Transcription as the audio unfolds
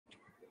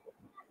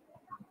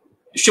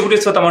সুপ্রিয়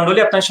শ্রোতা মণ্ডলী,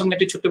 আপনার সামনে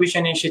একটি ছোট্ট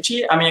বিষয় নিয়ে এসেছি।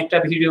 আমি একটা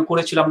ভিডিও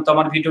করেছিলাম, তো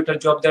আমার ভিডিওটার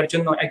জবাব দেওয়ার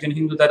জন্য একজন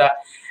হিন্দু দ্বারা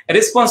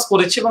রেসপন্স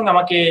করেছে এবং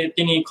আমাকে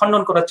তিনি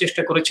খণ্ডন করার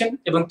চেষ্টা করেছেন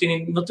এবং তিনি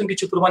নতুন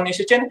কিছু প্রমাণ নিয়ে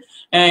এসেছেন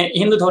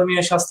হিন্দু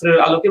ধর্মীয় শাস্ত্রের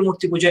আলোকে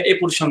মূর্তি পূজা এই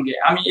প্রসঙ্গে।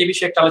 আমি এই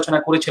বিষয়ে একটা আলোচনা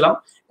করেছিলাম,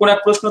 কোন এক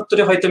প্রশ্ন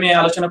উত্তরে হয়তো আমি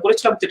আলোচনা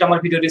করেছিলাম, যেটা আমার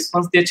ভিডিও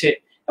রেসপন্স দিয়েছে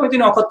এবং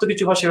তিনি অকথ্য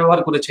কিছু ভাষা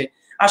ব্যবহার করেছে।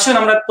 আসুন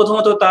আমরা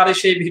প্রথমত তার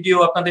সেই ভিডিও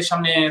আপনাদের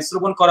সামনে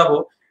শ্রবণ করাবো,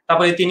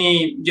 তারপরে তিনি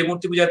যে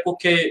মূর্তি পূজার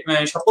পক্ষে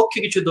সপক্ষে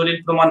কিছু দলিল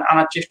প্রমাণ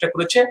আনার চেষ্টা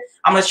করেছে,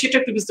 আমরা সেটা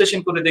একটু বিশ্লেষণ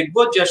করে দেখবো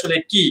যে আসলে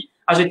কি,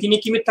 আসলে তিনি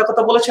কি মিথ্যা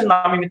কথা বলেছেন না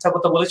আমি মিথ্যা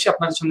কথা বলেছি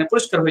আপনাদের সামনে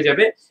পরিষ্কার হয়ে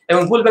যাবে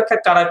এবং ভুল ব্যাখ্যা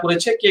কারা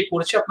করেছে কে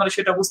করেছে আপনারা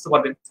সেটা বুঝতে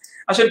পারবেন।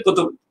 আসলে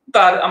প্রথম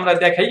তার আমরা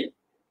দেখাই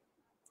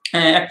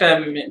একটা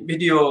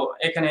ভিডিও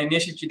এখানে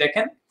নিয়ে এসেছি।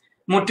 দেখেন,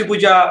 মূর্তি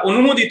পূজা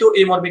অনুমোদিত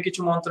এই মর্মে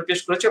কিছু মন্ত্র পেশ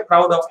করেছে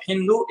প্রাউড অফ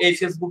হিন্দু এই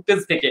ফেসবুক পেজ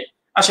থেকে।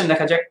 আসেন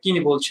দেখা যাক কি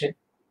বলছে।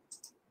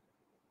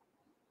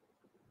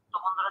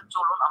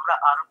 চলুন আমরা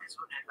আরো কিছু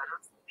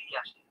রেফারেন্স দিয়ে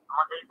আসি।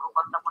 আমাদের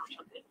গোপালতা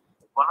পরিষদে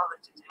বলা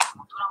হয়েছে যে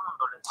মথুরা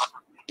মণ্ডলে তথা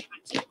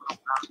পৃথিবীর যে কোনো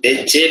প্রান্তে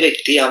যে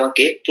ব্যক্তি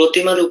আমাকে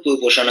প্রতিমা রূপে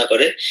উপাসনা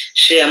করে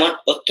সে আমার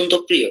অত্যন্ত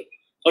প্রিয়।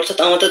 অর্থাৎ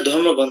আমাদের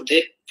ধর্মগ্রন্থে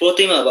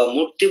প্রতিমা বা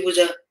মূর্তি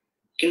পূজা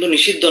কিন্তু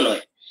নিষিদ্ধ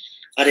নয়,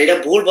 আর এটা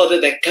ভুলভাবে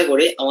ব্যাখ্যা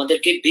করে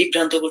আমাদেরকে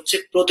বিভ্রান্ত করছে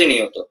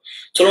প্রতিনিয়ত।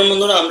 চলুন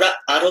বন্ধুরা আমরা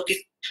আরো কি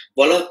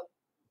বলা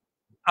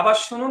আবার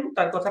শুনুন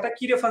তার কথাটা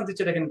কি রেফারেন্স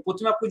দিচ্ছে। দেখেন,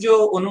 প্রতিমা পুজো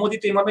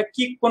অনুমোদিত এইভাবে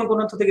কি কোন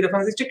গ্রন্থ থেকে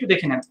রেফারেন্স দিচ্ছে একটু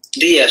দেখে নেন।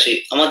 দিয়ে আসি।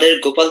 আমাদের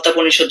গোপালতা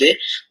পরিষদে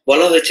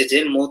বলা হয়েছে যে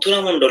মথুরা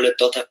মণ্ডলে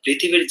তথা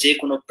পৃথিবীর যে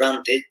কোনো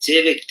প্রান্তে যে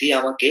ব্যক্তি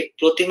আমাকে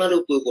প্রতিমা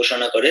রূপে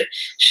উপাসনা করে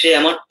সে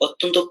আমার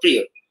অত্যন্ত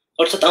প্রিয়।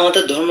 অর্থাৎ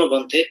আমাদের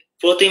ধর্মগ্রন্থে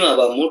প্রতিমা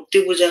বা মূর্তি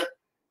পূজা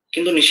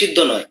কিন্তু নিষিদ্ধ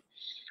নয়,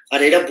 আর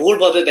এটা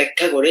ভুলভাবে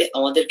ব্যাখ্যা করে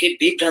আমাদেরকে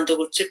বিভ্রান্ত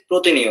করছে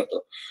প্রতিনিয়ত।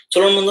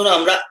 চলুন বন্ধুরা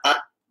আমরা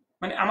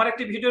মানে আমার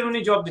একটি ভিডিওর উনি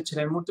জবাব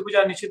দিচ্ছিলেন মূর্তি পূজা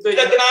নিষিদ্ধ,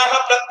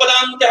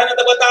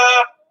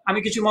 আমি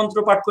কিছু মন্ত্র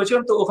পাঠ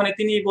করেছিলাম, তো ওখানে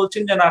তিনি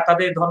বলছেন যে না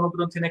তাদের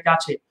ধর্মগ্রন্থে নাকি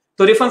আছে।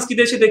 তো রেফারেন্স কি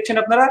দিয়েছে দেখছেন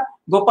আপনারা,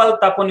 গোপাল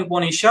তাপন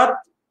উপনিষদ,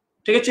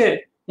 ঠিক আছে,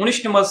 19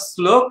 নম্বর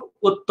শ্লোক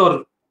উত্তর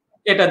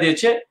এটা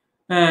দিয়েছে।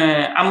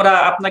 আমরা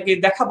আপনাকে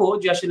দেখাবো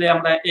যে আসলে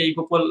আমরা এই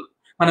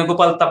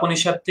গোপাল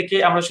তাপনিষদ থেকে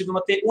আমরা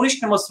শুধুমাত্র 19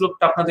 নম্বর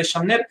শ্লোকটা আপনাদের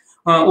সামনের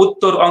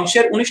উত্তর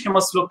অংশের 19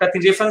 নম্বর শ্লোকটা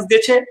তিনি রেফারেন্স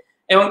দিয়েছে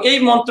এবং এই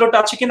মন্ত্রটা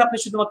আছে কিনা আপনি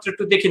শুধুমাত্র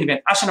একটু দেখে নেবেন।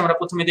 আসেন আমরা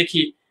প্রথমে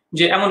দেখি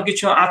যে এমন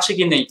কিছু আছে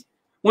কি নেই।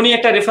 উনি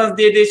একটা রেফারেন্স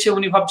দিয়ে দিয়েছে,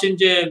 উনি ভাবছেন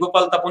যে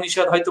গোপাল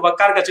তাপনিষদ হয়তো বা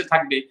কার কাছে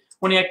থাকবে,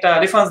 উনি একটা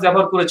রেফারেন্স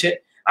ব্যবহার করেছে।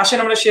 আসেন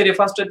আমরা সেই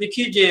রেফারেন্সটা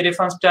দেখি, যে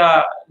রেফারেন্সটা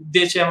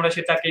দিয়েছে আমরা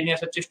সেটাকে নিয়ে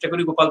আসার চেষ্টা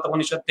করি গোপাল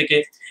তাপনিষদ থেকে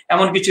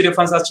এমন কিছু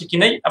রেফারেন্স আছে কি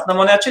নেই। আপনার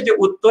মনে আছে যে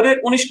উত্তরের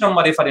 19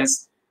 নম্বর রেফারেন্স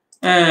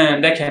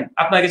দেখেন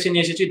আপনার কাছে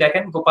নিয়ে এসেছি।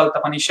 দেখেন গোপাল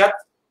তাপনিষদ,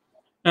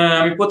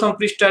 আমি প্রথম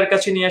পৃষ্ঠার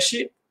কাছে নিয়ে আসি।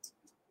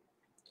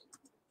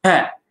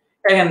 হ্যাঁ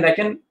এখানে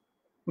দেখেন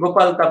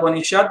গোপাল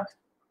তাপনিষদ,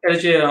 এটা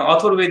হচ্ছে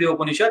অথর্ববেদীয়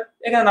উপনিষদ,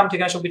 এখানে নাম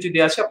ঠিকানা সবকিছু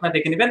দেওয়া আছে, আপনারা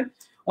দেখে নেবেন।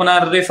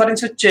 ওনার রেফারেন্স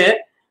হচ্ছে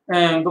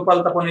গোপাল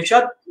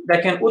তাপনিষদ।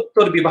 দেখেন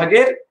উত্তর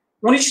বিভাগের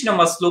 19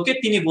 নম্বর শ্লোকে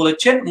তিনি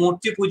বলেছেন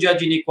মূর্তি পূজা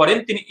যিনি করেন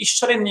তিনি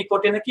ঈশ্বরের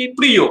নিকটে নাকি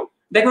প্রিয়।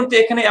 দেখুন তো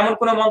এখানে এমন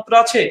কোন মন্ত্র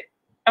আছে,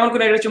 এমন কোন,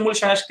 এটা হচ্ছে মূল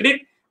সংস্কৃত,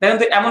 দেখুন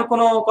তো এমন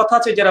কোন কথা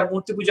আছে যারা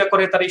মূর্তি পূজা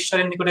করে তারা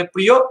ঈশ্বরের নিকটে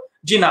প্রিয়?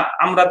 জি না,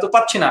 আমরা তো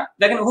পাচ্ছি না।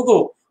 দেখেন হুবহু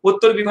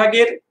উত্তর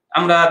বিভাগের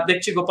আমরা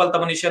দেখছি গোপাল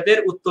তাপনিষদের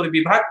উত্তর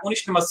বিভাগ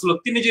 19 নম্বর শ্লোক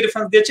তিনি যে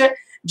রেফারেন্স দিয়েছে,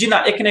 জি না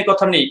এখানে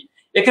কথা নেই।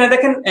 এখানে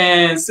দেখেন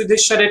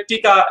সিদ্ধেশ্বরের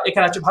টিকা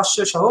এখানে আছে ভাষ্য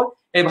সহ,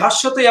 এই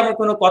ভাষ্যতে এমন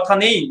কোনো কথা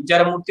নেই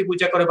যারা মূর্তি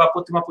পূজা করে বা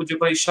প্রতিমা পূজা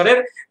করে ঈশ্বরের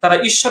তারা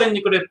ঈশ্বরের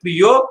নিকটে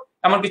প্রিয়,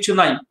 এমন কিছু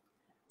নাই।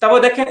 তারপর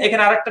দেখেন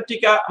এখানে আরেকটা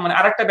টিকা মানে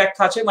আরেকটা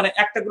ব্যাখ্যা আছে, মানে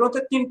একটা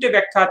গ্রন্থের 3টে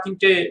ব্যাখ্যা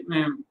 3টে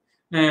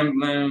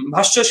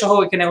ভাষ্য সহ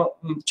এখানে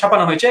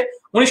ছাপানো হয়েছে।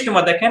 19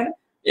 নম্বর দেখেন,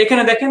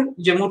 এখানে দেখেন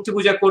যে মূর্তি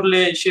পূজা করলে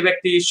সে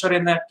ব্যক্তি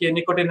ঈশ্বরের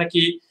নিকটে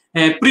নাকি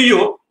প্রিয়,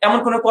 এমন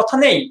কোনো কথা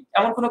নেই,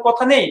 এমন কোনো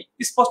কথা নেই।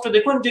 স্পষ্ট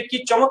দেখুন যে কি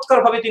চমৎকার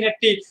ভাবে তিনি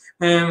একটি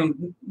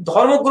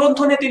ধর্মগ্রন্থ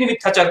নিয়ে তিনি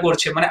মিথ্যাচার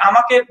করছে, মানে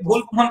আমাকে ভুল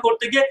প্রমাণ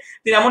করতে গিয়ে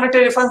তিনি এমন একটা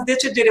রেফারেন্স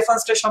দিয়েছে যে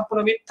রেফারেন্সটা সম্পূর্ণ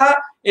মিথ্যা।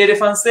 এই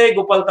রেফারেন্সে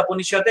গোপাল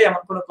তাপনিষদে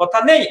এমন কোনো কথা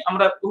নেই,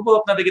 আমরা হুবহু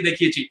আপনাদেরকে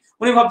দেখিয়েছি।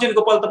 উনি ভাবছেন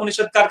গোপাল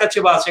তাপনিষদ কার কাছে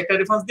বা আছে, একটা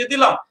রেফারেন্স দিয়ে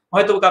দিলাম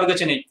হয়তো কারোর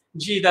কাছে নেই।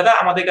 জি দাদা,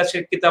 আমাদের কাছে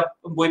কিতাব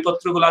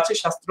বইপত্রগুলো আছে,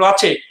 শাস্ত্র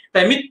আছে,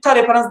 তাই মিথ্যা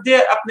রেফারেন্স দিয়ে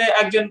আপনি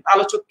একজন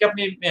আলোচককে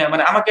আপনি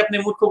মানে আমাকে আপনি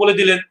মূর্খ বলে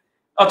দিলেন,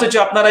 অথচ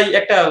আপনারাই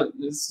একটা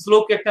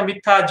শ্লোক একটা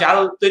মিথ্যা জাল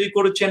তৈরি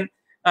করেছেন।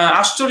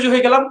 আশ্চর্য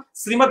হয়ে গেলাম।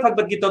 শ্রীমদ্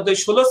ভগবত গীতা অধ্যায়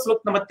 16 শ্লোক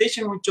নম্বর 23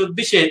 এবং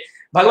 24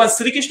 ভগবান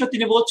শ্রীকৃষ্ণ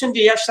তিনি বলছেন যে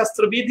ইয়া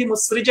শাস্ত্রবিধি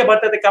মুসৃজা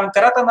বর্ততে কাম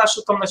করাতা না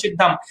সুতম না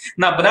সিদ্ধাম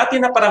না বনাতি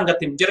না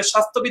পরাঙ্গতিম, যারা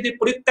শাস্ত্রবিধি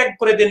পরিত্যাগ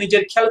করে দিয়ে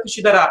নিজের খেয়াল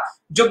খুশি দ্বারা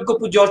যজ্ঞ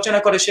পূজা অর্চনা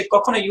করে সে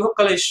কখনো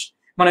ইহকালে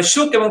মানে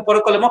সুখ এবং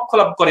পরকালে মোক্ষ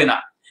লাভ করে না।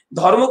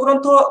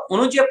 ধর্মগ্রন্থ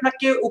অনুযায়ী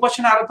আপনাকে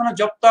উপাসনা আরাধনা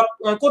জপ তপ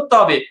করতে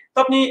হবে, তো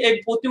আপনি এই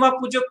প্রতিমা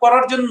পুজো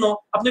করার জন্য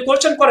আপনি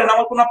করছেন, করেন,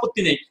 আমার কোনো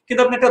আপত্তি নেই,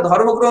 কিন্তু আপনি একটা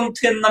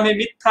ধর্মগ্রন্থের নামে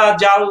মিথ্যা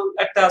জাল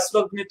একটা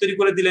শ্লোক তৈরি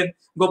করে দিলেন।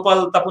 গোপাল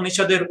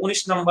তাপনিষদের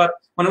 19 নম্বর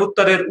মানে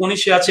উত্তরের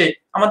 19 আছে,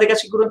 আমাদের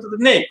কাছে গ্রন্থ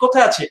নেই,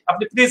 কোথায় আছে?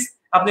 আপনি প্লিজ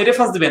আপনি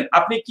রেফারেন্স দিবেন।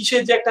 আপনি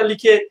কিসের যে একটা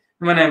লিখে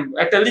মানে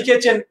একটা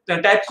লিখেছেন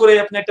টাইপ করে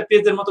আপনি একটা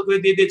পেজের মতো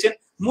করে দিয়ে দিয়েছেন,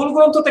 মূল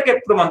গ্রন্থ থেকে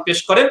প্রমাণ পেশ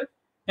করেন।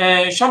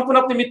 সম্পূর্ণ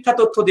আপনি মিথ্যা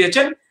তথ্য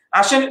দিয়েছেন।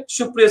 আসেন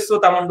সুপ্রিয়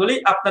শ্রোতা মণ্ডলী,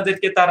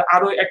 আপনাদেরকে তার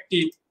আরো একটি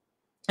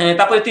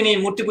তারপরে তিনি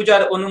মূর্তি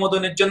পূজার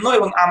অনুমোদনের জন্য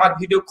এবং আমার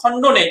ভিডিও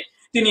খণ্ডনে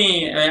তিনি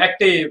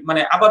একটি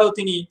মানে আবারও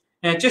তিনি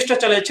চেষ্টা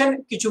চালিয়েছেন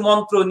কিছু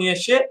মন্ত্র নিয়ে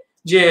এসে,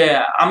 যে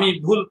আমি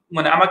ভুল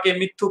মানে আমাকে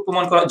মিথ্যু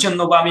প্রমাণ করার জন্য,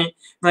 বা আমি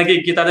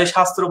নাকি তাদের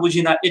শাস্ত্র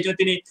বুঝি না, এই জন্য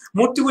তিনি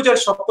মূর্তি পূজার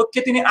সপক্ষে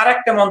তিনি আর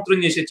একটা মন্ত্র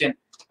নিয়ে এসেছেন।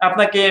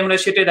 আপনাকে আমরা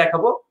সেটাই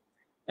দেখাবো।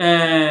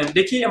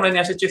 দেখি আমরা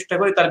নিয়ে আসার চেষ্টা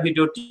করি তার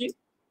ভিডিওটি।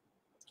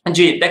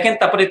 জি দেখেন,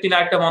 তারপরে তিনি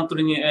আরেকটা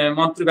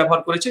মন্ত্র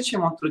ব্যবহার করেছেন। সে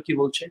মন্ত্র কি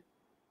বলছে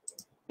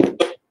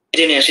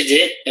জেনে আসি যে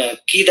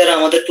কি দ্বারা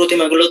আমাদের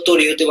প্রতিমাগুলো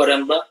তৈরি হতে পারে,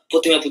 আমরা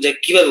প্রতিমা পূজা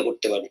কিভাবে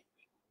করতে পারি।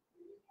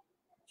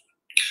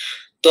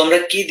 তো আমরা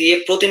কি দিয়ে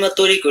প্রতিমা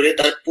তৈরি করে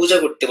তার পূজা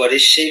করতে পারি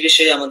সেই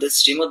বিষয়ে আমাদের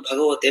শ্রীমদ্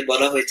ভাগবতে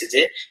বলা হয়েছে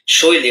যে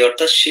শৈলী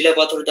অর্থাৎ শিলা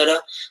পাথর দ্বারা,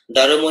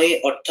 দারুময়ী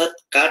অর্থাৎ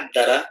কাঠ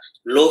দ্বারা,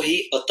 লোহী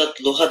অর্থাৎ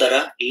লোহা দ্বারা,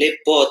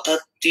 লেপ্য অর্থাৎ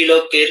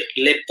তিলকের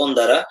লেপন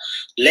দ্বারা,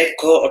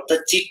 লেখ্য অর্থাৎ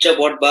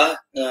চিত্রপট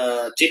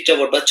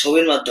বা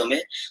ছবির মাধ্যমে,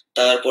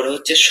 তারপরে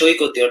হচ্ছে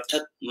সৈকতি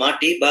অর্থাৎ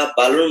মাটি বা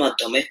বালুর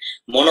মাধ্যমে,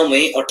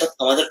 মনোময়ী অর্থাৎ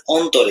আমাদের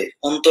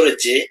অন্তরে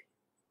যে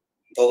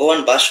ভগবান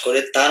বাস করে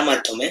তার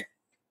মাধ্যমে,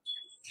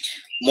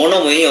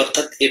 মনোময়ী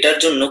অর্থাৎ এটার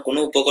জন্য কোনো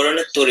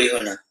উপকরণের তৈরি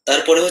হয় না।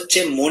 তারপরে হচ্ছে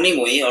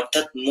মণিময়ী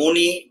অর্থাৎ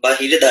মণি বা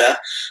হিরে দ্বারা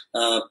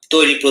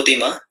তৈরি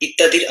প্রতিমা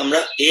ইত্যাদির আমরা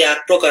এই 8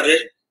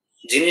 প্রকারের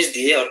জিনিস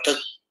দিয়ে অর্থাৎ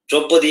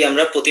দ্রব্য দিয়ে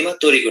আমরা প্রতিমা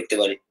তৈরি করতে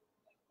পারি।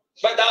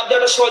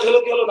 সহজ হলো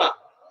কি হলো না?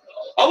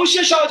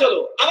 অবশ্যই সহজ হলো।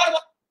 আবার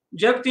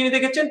যাই তিনি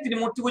দেখেছেন, তিনি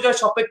মূর্তি পূজার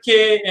সপক্ষে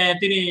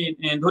তিনি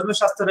ধর্মীয়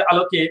শাস্ত্রের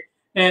আলোকে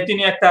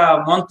তিনি একটা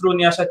মন্ত্র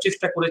নিয়ে আসার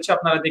চেষ্টা করেছে।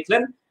 আপনারা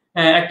দেখলেন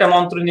একটা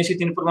মন্ত্র নিয়ে এসে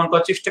তিনি প্রমাণ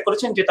করার চেষ্টা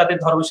করেছেন যে তাদের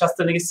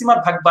ধর্মশাস্ত্রে নাকি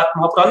শ্রীমদ্ ভাগবত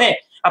মহাপুরাণে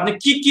আপনি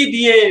কি কি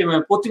দিয়ে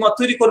প্রতিমা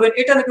তৈরি করবেন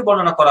এটা নাকি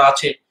বর্ণনা করা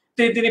আছে।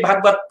 তিনি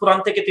ভাগবত পুরাণ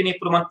থেকে তিনি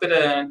প্রমাণ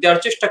দেওয়ার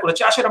চেষ্টা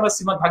করেছে। আসলে আমরা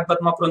শ্রীমদ্ ভাগবত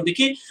মহাপুরাণ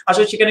দেখি,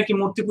 আসলে সেখানে কি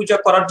মূর্তি পূজা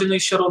করার জন্য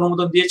ঈশ্বর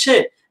অনুমোদন দিয়েছে,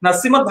 না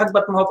শ্রীমদ্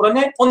ভাগবত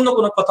মহাপুরাণে অন্য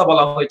কোনো কথা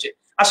বলা হয়েছে।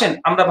 আসেন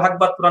আমরা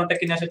ভাগবত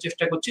পুরাণটাকে নিয়ে আসার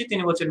চেষ্টা করছি।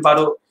 তিনি বলছেন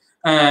 11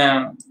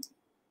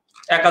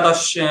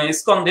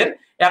 স্কন্ধের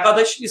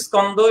 11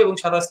 স্কন্ধ এবং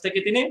 27 থেকে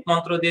তিনি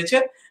মন্ত্র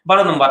দিয়েছেন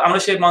 12 নম্বর। আমরা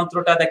সেই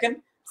মন্ত্রটা দেখেন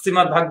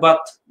শ্রীমদ্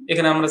ভাগবত,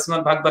 এখানে আমরা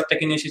শ্রীমদ্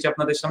ভাগবতটাকে নিয়ে এসেছি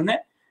আপনাদের সামনে।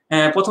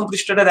 প্রথম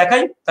পৃষ্ঠাটা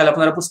দেখাই, তাহলে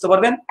আপনারা বুঝতে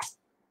পারবেন।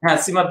 হ্যাঁ,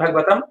 শ্রীমদ্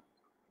ভাগবতম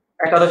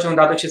 11 এবং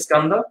 12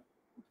 স্কন্ধ।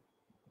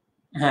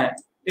 হ্যাঁ,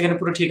 এখানে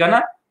পুরো ঠিকানা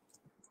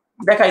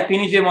দেখাই।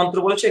 তিনি যে মন্ত্র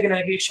বলেছে, এখানে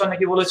নাকি ঈশ্বর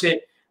নাকি বলেছে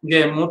যে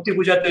মূর্তি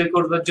পূজা তৈরি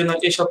করার জন্য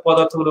এইসব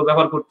পদার্থগুলো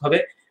ব্যবহার করতে হবে।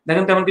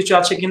 দেখেন তেমন কিছু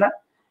আছে কিনা।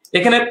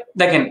 এখানে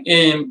দেখেন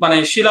মানে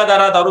শিলা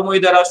দ্বারা, দারুময়ী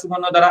দ্বারা,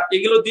 সুবর্ণ দ্বারা,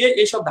 এগুলো দিয়ে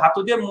এইসব ধাতু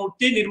দিয়ে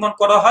মূর্তি নির্মাণ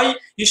করা হয়।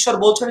 ঈশ্বর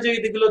বলছেন যে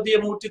এগুলো দিয়ে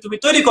মূর্তি তুমি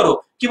তৈরি করো।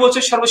 কি বলছে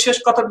সর্বশেষ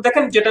কথা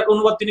দেখেন, যেটার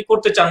অনুবাদ তিনি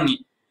করতে চাননি।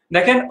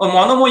 দেখেন, ও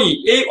মনোময়ী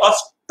এই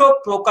 8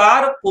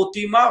 প্রকার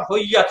প্রতিমা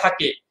হইয়া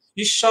থাকে।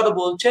 ঈশ্বর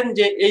বলছেন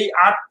যে এই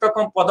 8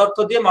 রকম পদার্থ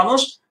দিয়ে মানুষ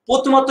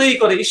প্রতিমা তৈরি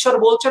করে। ঈশ্বর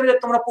বলছেন যে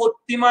তোমরা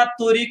প্রতিমা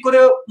তৈরি করে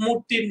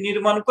মূর্তি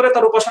নির্মাণ করে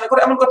তার উপাসনা করে,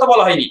 এমন কথা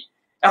বলা হয়নি।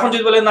 এখন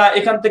যদি বলে না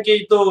এখান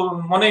থেকেই তো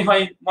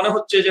মনে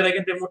হচ্ছে যে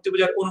এখান থেকে মূর্তি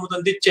পূজার অনুমোদন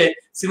দিচ্ছে,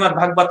 শ্রীমদ্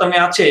ভাগবতমে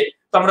আছে,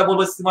 তো আমরা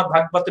বলবো শ্রীমদ্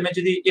ভাগবতমে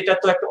যদি এটা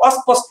তো একটা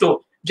অস্পষ্ট,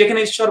 যেখানে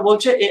ঈশ্বর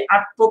বলছে এই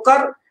 8 প্রকার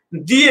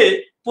দিয়ে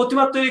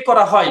প্রতিমা তৈরি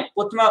করা হয়,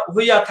 প্রতিমা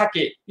হইয়া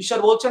থাকে। ঈশ্বর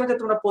বলছেন যে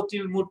তোমরা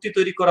মূর্তি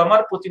তৈরি করো,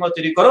 আমার প্রতিমা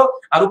তৈরি করো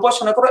আর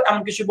উপাসনা করো,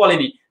 এমন কিছু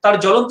বলেনি। তার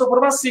জ্বলন্ত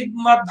প্রমাণ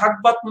শ্রীমদ্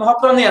ভাগবত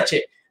মহাপুরাণে আছে।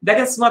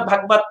 দেখেন শ্রীমদ্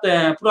ভাগবত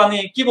পুরাণে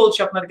কি বলছে,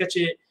 আপনার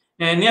কাছে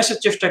নিয়ে আসার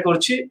চেষ্টা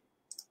করছি।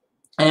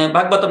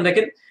 ভাগবতম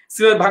দেখেন,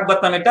 শ্রীমদ্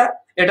ভাগবতম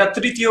এটা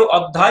 3য়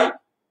অধ্যায়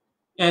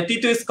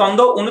 3য় স্কন্ধ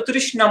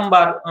 29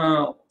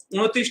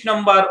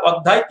 নম্বর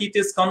অধ্যায়,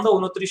 3য় স্কন্ধ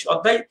 29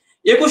 অধ্যায়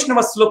 21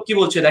 নম্বর শ্লোক কি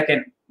বলছে দেখেন।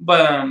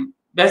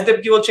 ব্যাসদেব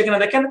কি বলছে এখানে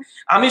দেখেন,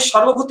 আমি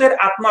সর্বভূতের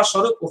আত্মা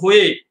স্বরূপ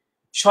হয়ে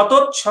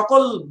সতত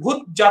সকল ভূত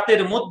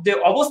জাতের মধ্যে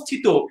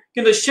অবস্থিত,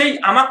 কিন্তু সেই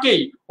আমাকেই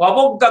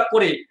অবজ্ঞা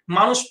করে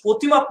মানুষ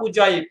প্রতিমা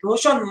পূজায়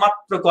প্রহসন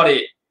মাত্র করে।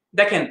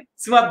 দেখেন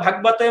শ্রীমদ্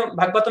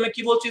ভাগবতমে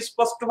কি বলছে,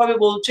 স্পষ্ট ভাবে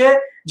বলছে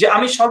যে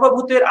আমি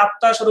সর্বভূতের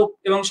আত্মা স্বরূপ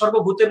এবং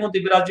সর্বভূতের মধ্যে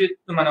বিরাজিত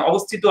মানে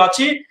অবস্থিত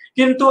আছি,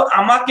 কিন্তু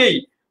আমাকেই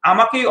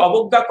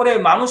অবজ্ঞা করে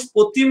মানুষ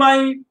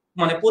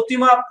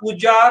প্রতিমা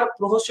পূজার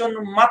প্রহসন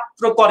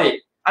মাত্র করে।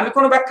 আমি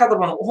কোনো ব্যাখ্যা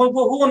করবো না,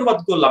 বহু অনুবাদ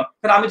করলাম,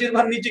 কারণ আমি যদি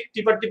নিজে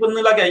টিপন্ন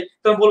লাগাই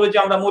তখন বলবো যে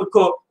আমরা মূর্খ,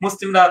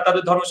 মুসলিমরা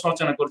তাদের ধর্ম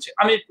সমালোচনা করছে।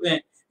 আমি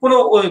কোনো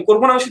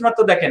করবো না,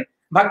 শুধুমাত্র দেখেন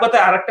ভাগবতে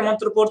আর একটা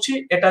মন্ত্র পড়ছি।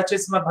 এটা হচ্ছে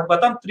শ্রীমদ্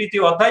ভাগবতম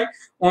 3য় অধ্যায়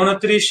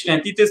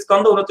 3য়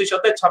স্কন্ধ 29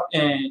 অধ্যায়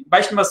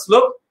 22 নম্বর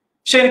শ্লোক।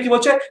 সেখানে কি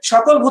বলছে,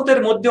 সকল ভূতের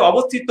মধ্যে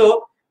অবস্থিত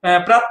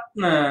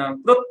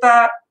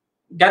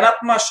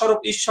জ্ঞানাত্মা স্বরূপ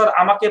ঈশ্বর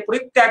আমাকে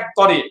পরিত্যাগ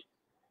করে।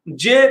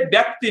 যে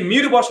ব্যক্তি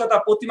মীর বসতা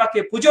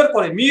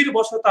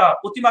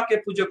প্রতিমাকে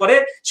পুজো করে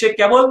সে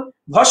কেবল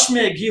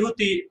ভস্মে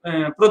ঘিহুতি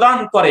প্রদান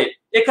করে।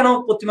 এখানেও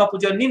প্রতিমা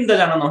পূজার নিন্দা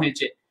জানানো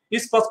হয়েছে।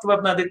 স্পষ্টভাবে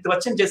আপনারা দেখতে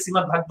পাচ্ছেন যে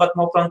শ্রীমদ্ ভাগবত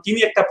মহাপুরাণ তিনি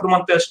একটা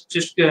প্রমাণ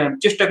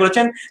চেষ্টা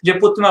করেছেন যে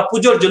প্রতিমা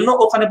পুজোর জন্য।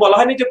 ওখানে বলা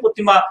হয়নি যে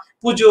প্রতিমা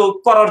পুজো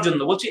করার জন্য,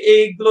 বলছি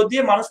এইগুলো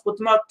দিয়ে মানুষ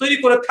প্রতিমা তৈরি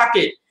করে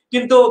থাকে।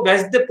 কিন্তু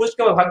ব্যাসদেব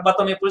পরিষ্কার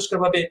ভাগবতমে পরিষ্কার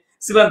ভাবে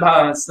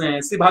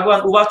শ্রী ভগবান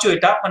উবাচ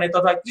এটা মানে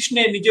তথা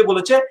কৃষ্ণে নিজে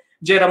বলেছে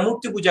যারা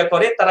মূর্তি পূজা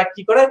করে তারা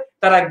কি করে,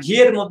 তারা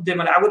ঘিয়ের মধ্যে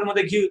মানে আগুনের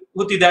মধ্যে ঘি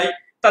হুতি দেয়,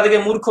 তাদেরকে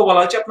মূর্খ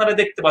বলা হচ্ছে, আপনারা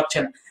দেখতে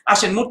পাচ্ছেন।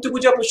 আসেন মূর্তি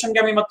পূজা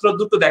প্রসঙ্গে আমি মাত্র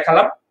দুটো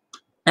দেখালাম,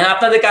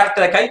 আপনাদেরকে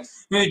আরেকটা দেখাই,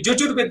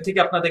 যজুর্বেদ থেকে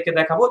আপনাদেরকে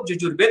দেখাবো।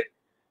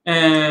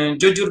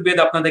 যজুর্বেদ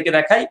আপনাদেরকে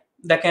দেখাই,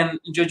 দেখেন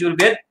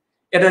যজুর্বেদ,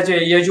 এটা হচ্ছে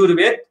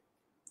Yajurveda,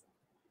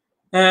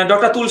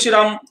 doctor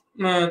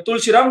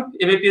Tulsiram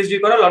MA PhD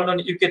করা, লন্ডন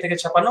ইউকে থেকে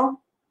ছাপানো,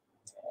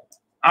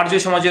 আর্য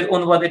সমাজের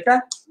অনুবাদ এটা।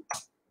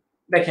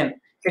 দেখেন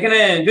এখানে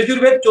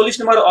যজুর্বেদ 40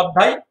 নম্বর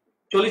অধ্যায়,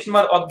 40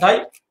 নম্বর অধ্যায়,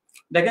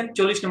 দেখেন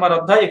 40 নম্বর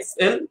অধ্যায়,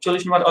 এক্সএল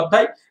 40 নম্বর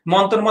অধ্যায়,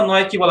 মন্ত্র নম্বর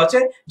 9 কি বলা আছে,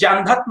 যে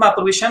আন্ধাত্মা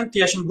প্রবিশন্তি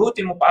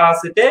সম্ভূতি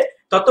মুপাসিতে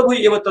ততভূ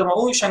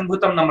এবতমৌ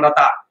সংভূতম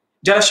নম্রতা,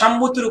 যারা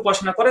সম্ভূতির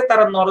উপাসনা করে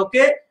তারা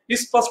নরকে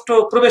স্পষ্ট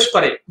প্রবেশ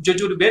করে।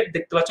 যজুর্বেদ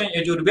দেখতে পাচ্ছেন,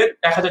 যজুর্বেদ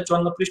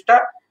 1054 পৃষ্ঠা,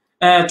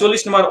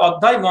 40 নম্বর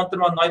অধ্যায়, মন্ত্র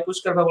নম্বর 9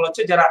 পরিষ্কার ভাবে বলা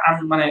হচ্ছে যারা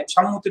মানে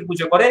সম্মতির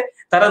পুজো করে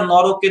তারা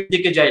নরকের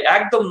দিকে যায়,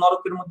 একদম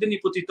নরকের মধ্যে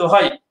নিপতিত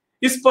হয়,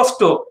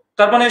 স্পষ্ট।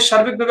 তার মানে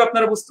সার্বিকভাবে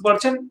আপনারা বুঝতে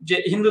পারছেন যে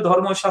হিন্দু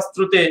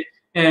ধর্মশাস্ত্রতে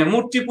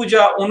মূর্তি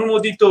পূজা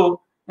অনুমোদিত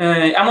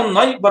এমন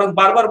নয়, বরং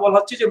বারবার বলা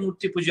হচ্ছে যে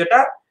মূর্তি পূজাটা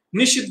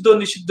নিষিদ্ধ,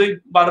 নিষিদ্ধই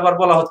বারবার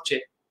বলা হচ্ছে।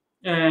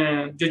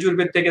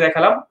 যজুর্বেদ থেকে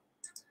দেখালাম,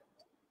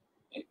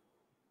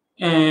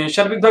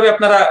 সার্বিকভাবে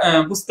আপনারা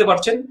বুঝতে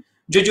পারছেন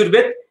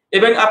যজুর্বেদ।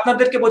 এবং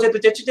আপনাদেরকে বোঝাতে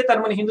চাচ্ছি যে তার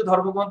মানে হিন্দু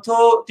ধর্মগ্রন্থ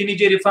তিনি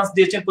যে রেফারেন্স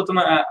দিয়েছেন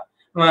প্রথমে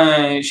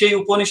সেই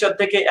উপনিষদ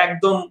থেকে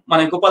একদম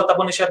মানে গোপাল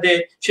উপনিষদে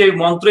সেই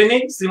মন্ত্রে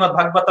নেই, শ্রীমদ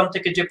ভাগবতম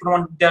থেকে যে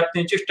প্রমাণ দেওয়ার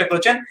তিনি চেষ্টা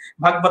করেছেন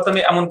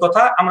ভাগবতমে এমন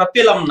কথা আমরা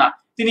পেলাম না,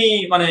 তিনি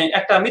মানে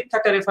একটা মিথ্যা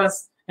একটা রেফারেন্স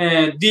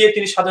দিয়ে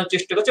তিনি সাজানোর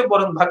চেষ্টা করছেন,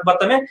 বরং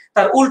ভাগবতমে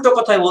তার উল্টো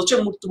কথাই বলছে,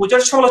 মূর্তি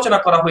পূজার সমালোচনা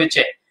করা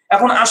হয়েছে।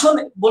 এখন আসুন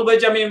বলবো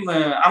যে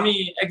আমি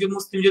একজন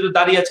মুসলিম যেহেতু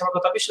দাঁড়িয়ে আছে আমার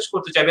কথা বিশ্বাস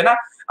করতে চাইবে না,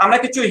 আমরা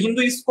কিছু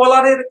হিন্দু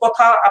স্কলারের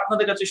কথা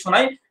আপনাদের কাছে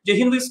শোনাই যে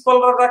হিন্দু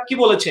স্কলাররা কি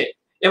বলেছে।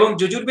 এবং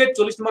যজুর্বেদ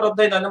 40 নম্বর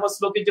অধ্যায় 9 নম্বর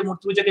শ্লোকে যে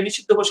মূর্তি পূজাকে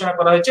নিষিদ্ধ ঘোষণা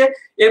করা হয়েছে,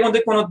 এর মধ্যে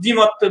কোনো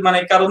দ্বিমত মানে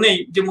কারণেই,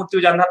 যে মূর্তি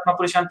পূজা আধ্যাত্মা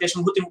পরিশান্তি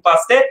সম্ভূতি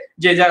উপাসতে,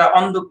 যে যারা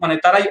অন্ধ মানে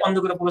তারাই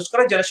অন্ধকারে প্রবেশ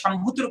করে, যারা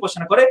সম্ভূতির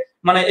উপাসনা করে,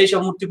 মানে এইসব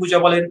মূর্তি পূজা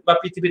বলেন বা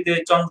পৃথিবীতে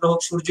চন্দ্র হোক,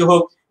 সূর্য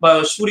হোক বা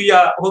সূর্যা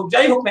হোক,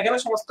 যাই হোক না কেন,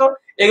 সমস্ত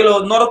এগুলো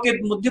নরকের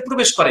মধ্যে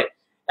প্রবেশ করে।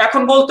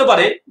 এখন বলতে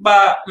পারে বা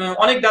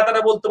অনেক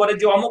দাদারা বলতে পারে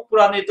যে অমুক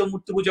পুরাণে তো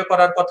মূর্তি পূজা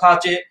করার কথা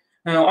আছে,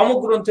 অমুক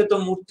গ্রন্থে তো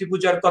মূর্তি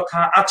পূজার কথা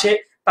আছে।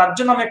 তার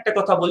জন্য আমি একটা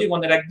কথা বলি,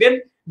 মনে রাখবেন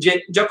যে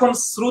যখন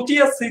শ্রুতি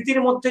আর স্মৃতির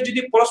মধ্যে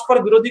যদি পরস্পর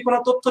বিরোধী কোনো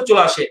তথ্য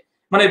চলে আসে,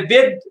 মানে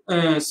বেদ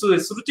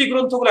শ্রুতি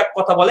গ্রন্থগুলো এক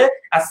কথা বলে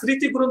আর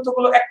স্মৃতি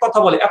গ্রন্থগুলো এক কথা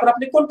বলে, এখন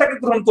আপনি কোনটাকে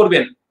গ্রহণ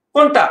করবেন?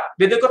 কোনটা,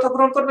 বেদের কথা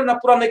গ্রহণ করবেন না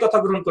পুরাণের কথা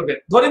গ্রহণ করবেন?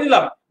 ধরে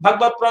নিলাম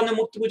ভাগবত পুরাণে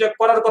মূর্তি পূজা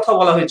করার কথা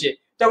বলা হয়েছে,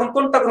 তখন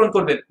কোনটা গ্রহণ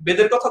করবেন?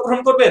 বেদের কথা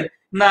গ্রহণ করবেন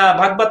না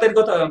ভাগবতের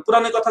কথা,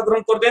 পুরাণের কথা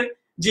গ্রহণ করবেন?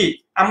 জি,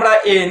 আমরা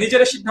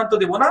নিজেরা সিদ্ধান্ত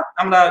দেব না,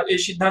 আমরা এই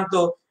সিদ্ধান্ত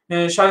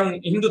স্বয়ং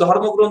হিন্দু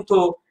ধর্মগ্রন্থ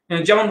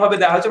যেমন ভাবে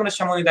দেওয়া হয়েছে মানে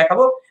সেমনই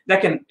দেখাবো।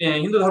 দেখেন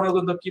হিন্দু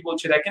ধর্মগ্রন্থ কি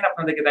বলছে, দেখেন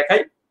আপনাদেরকে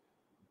দেখাই,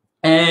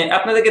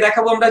 আপনাদেরকে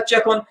দেখাবো আমরা হচ্ছে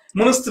এখন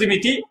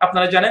মনুস্মৃতি।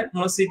 আপনারা জানেন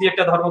মনুস্মৃতি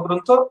একটা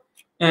ধর্মগ্রন্থ,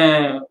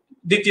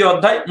 2য়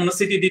অধ্যায়,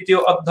 মনুস্মৃতি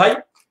 2য় অধ্যায়,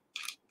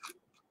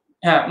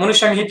 হ্যাঁ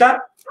মনুসংহিতা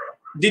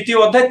 2য়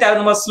অধ্যায় 13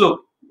 নম্বর শ্লোক,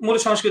 মূল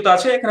সংস্কৃত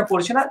আছে, এখানে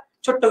পড়ছে না,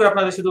 ছোট্ট করে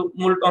আপনাদের শুধু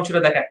মূল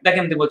অংশটা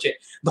দেখেন বলছে,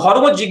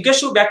 ধর্ম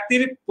জিজ্ঞাসু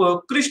ব্যক্তির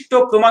কৃষ্ট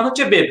প্রমাণ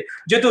হচ্ছে বেদ,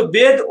 যেহেতু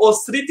বেদ ও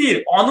স্মৃতির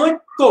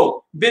অনৈক্য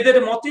বেদের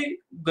মতই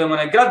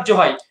মানে গ্রাহ্য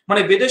হয়,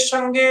 মানে বেদের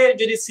সঙ্গে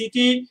যদি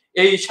স্মৃতি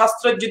এই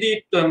শাস্ত্রের যদি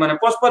মানে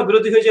পরস্পর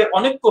বিরোধী হয়ে যায়,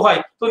 অনৈক্য হয়,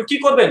 তখন কি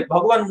করবেন?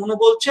 ভগবান মনু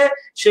বলছে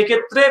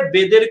সেক্ষেত্রে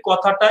বেদের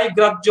কথাটাই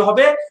গ্রাহ্য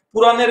হবে,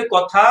 পুরাণের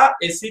কথা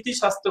এই স্মৃতি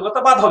শাস্ত্র কথা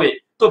বাদ হবে।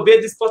 তো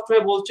বেদ স্পষ্ট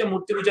হয়ে বলছে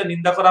মূর্তি পূজা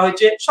নিন্দা করা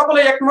হয়েছে,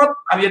 সকলেই একমত।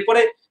 আমি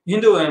এরপরে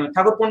হিন্দু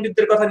ঠাকুর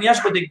পণ্ডিতদের কথা নিয়ে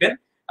আসবো, দেখবেন।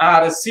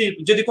 আর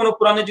যদি কোনো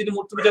পুরাণে যদি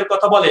মূর্তি পূজার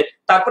কথা বলে,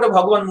 তারপরে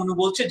ভগবান মনু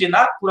বলছে যে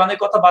না, পুরাণের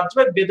কথা বাদ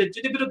যাবে, বেদের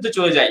যদি বিরুদ্ধে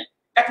চলে যায়।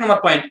 1 নম্বর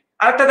পয়েন্ট।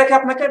 আরেকটা দেখে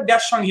আপনাকে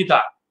ব্যাস সংহিতা,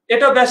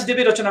 এটাও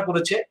ব্যাসদেবী রচনা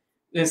করেছে,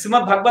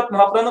 শ্রীমদ ভাগবত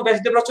মহাপুরাণও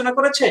ব্যাসদেব রচনা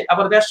করেছে,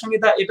 আবার ব্যাস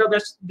সংহিতা এটাও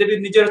ব্যাসদেবী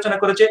নিজে রচনা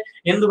করেছে।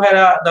 হিন্দু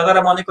ভাইরা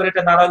দাদারা মনে করে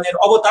এটা নারায়ণের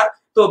অবতার।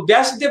 তো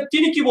ব্যাসদেব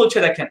তিনি কি বলছে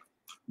দেখেন,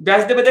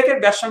 ব্যাসদেবে দেখেন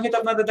ব্যাস সংহিতা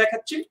আপনাদের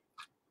দেখাচ্ছি,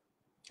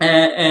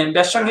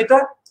 ব্যাস সংহিতা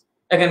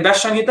দেখেন, ব্যাস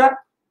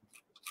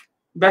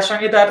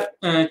সংহিতার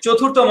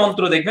 4র্থ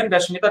মন্ত্র দেখবেন,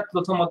 ব্যাস সংহিতার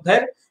 1ম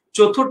অধ্যায়ের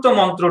 4র্থ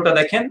মন্ত্রটা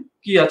দেখেন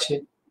কি আছে,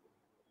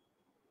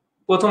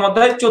 1ম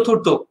অধ্যায়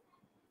 4র্থ,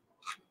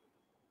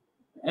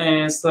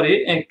 সরি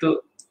একটু,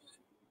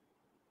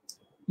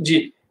 জি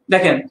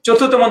দেখেন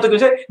 4র্থ মন্ত্র কি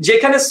বলছে,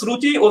 যেখানে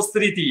শ্রুতি ও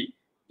স্মৃতি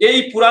এই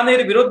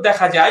পুরাণের বিরোধ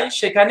দেখা যায়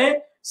সেখানে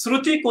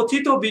শ্রুতি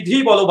কথিত বিধি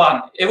বলবান,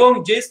 এবং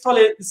যে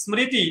স্থলে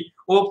স্মৃতি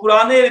ও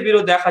পুরাণের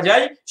বিরোধ দেখা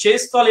যায় সেই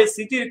স্থলে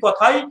স্মৃতির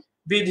কথাই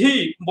বিধি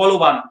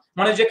বলবান।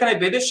 মানে যেখানে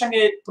বেদের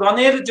সঙ্গে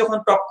পুরাণের যখন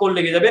টক্কর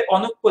লেগে যাবে,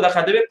 অনৈক্য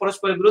দেখা দেবে,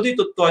 পরস্পর বিরোধী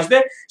তথ্য আসবে,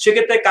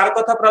 সেক্ষেত্রে কার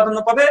কথা প্রাধান্য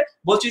পাবে?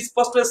 বলছি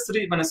স্পষ্ট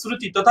মানে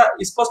শ্রুতি তথা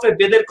স্পষ্ট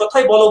বেদের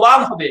কথাই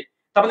বলবান হবে।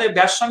 তার মানে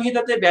ব্যাস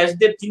সংহিতাতে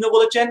ব্যাসদেব তিনি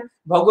বলেছেন,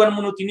 ভগবান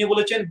মনু তিনি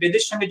বলেছেন,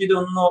 বেদের সঙ্গে যদি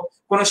অন্য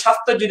কোন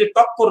শাস্ত্রের যদি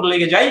টক্কর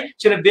লেগে যায়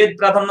সেটা বেদ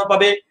প্রাধান্য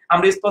পাবে।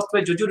 আমরা স্পষ্ট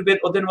যজুর্বেদ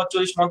অধ্যায় নম্বর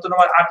 40 মন্ত্র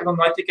নম্বর 8 এবং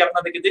 9 থেকে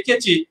আপনাদেরকে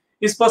দেখিয়েছি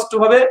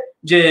স্পষ্টভাবে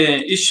যে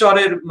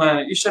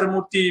ঈশ্বরের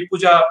মূর্তি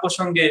পূজা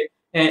প্রসঙ্গে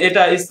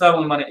এটা ইসলাম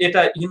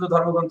এটা হিন্দু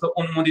ধর্মগ্রন্থ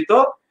অনুমোদিত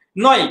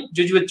নয়।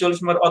 যজুবেদ 40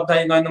 নম্বর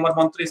অধ্যায় 9 নম্বর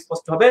মন্ত্রে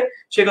স্পষ্ট হবে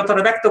সে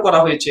কথাটা ব্যক্ত করা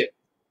হয়েছে।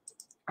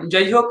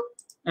 যাই হোক,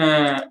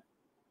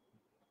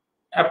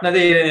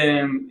 আপনাদের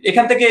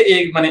এখান থেকে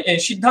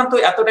সিদ্ধান্ত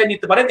এতটাই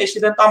নিতে পারেন, এই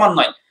সিদ্ধান্ত আমার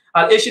নয়।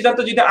 আর এই সিদ্ধান্ত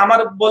যদি আমার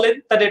বলেন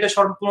তাহলে এটা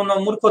সম্পূর্ণ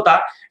মূর্খতা,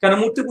 কারণ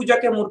মূর্তি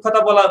পূজাকে মূর্খতা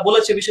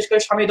বলেছে বিশেষ করে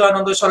স্বামী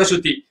দয়ানন্দ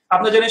সরস্বতী।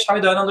 আপনারা জানেন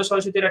স্বামী দয়ানন্দ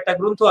সরস্বতীর একটা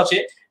গ্রন্থ আছে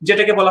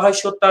যেটাকে বলা হয়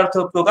সত্যার্থ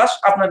প্রকাশ।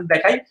 আপনাদের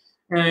দেখাই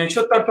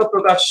সত্যার্থ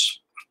প্রকাশের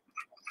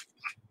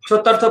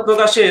সত্যার্থ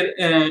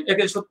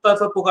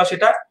প্রকাশ,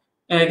 এটা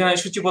এখানে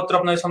সূচিপত্র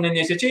আপনাদের সামনে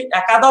নিয়ে এসেছি।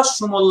 একাদশ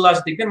সুমোল্লাস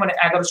দেখবেন,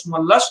 11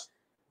 সুমোল্লাস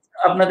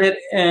আপনাদের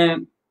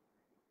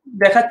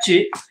দেখাচ্ছি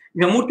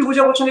যে মূর্তি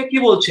পূজা প্রসঙ্গে কি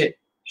বলছে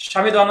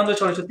স্বামী দয়ানন্দ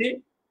সরস্বতী।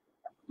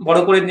 বড়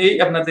করে নিয়েই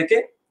আপনাদেরকে,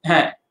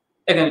 হ্যাঁ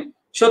এখানে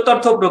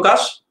সত্যার্থ প্রকাশ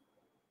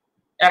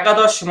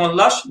একাদশ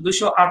সুমোল্লাস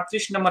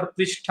 238 নম্বর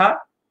পৃষ্ঠা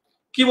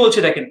কি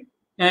বলছে দেখেন।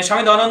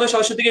 স্বামী দয়ানন্দ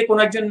সরস্বতীকে কোন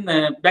একজন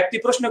ব্যক্তি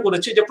প্রশ্ন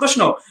করেছে যে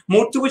প্রশ্ন,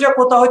 মূর্তি পূজা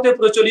কোথা হইতে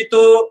প্রচলিত?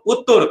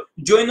 উত্তর,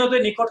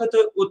 জৈনদের নিকট হতে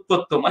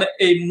উৎপত্ত।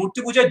 এই মূর্তি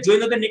পূজা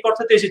জৈনদের নিকট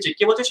হতে এসেছে।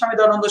 কে বলছে? স্বামী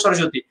দয়ানন্দ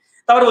সরস্বতী।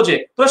 তারপরে বলছে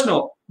প্রশ্ন,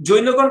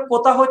 জৈনগণ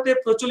কোথা হইতে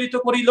প্রচলিত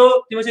করিল?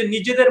 তিনি বলছে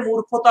নিজেদের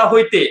মূর্খতা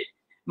হইতে।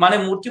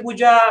 মূর্তি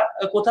পূজা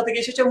কোথা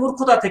থেকে এসেছে?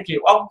 মূর্খতা থেকে,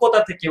 অজ্ঞতা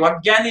থেকে।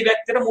 অজ্ঞানী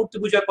ব্যক্তিরা মূর্তি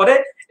পূজা করে,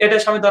 এটা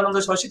স্বামী দয়ানন্দ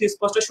সরস্বতী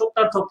স্পষ্ট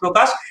সত্যার্থ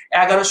প্রকাশ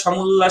 11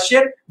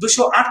 সমোল্লাসের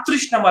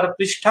 238 নম্বর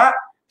পৃষ্ঠা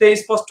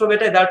স্পষ্ট হবে,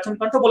 এটা দার্শনিক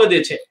কণ্ঠ বলে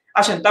দিয়েছে।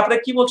 আসেন তারপরে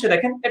কি বলছে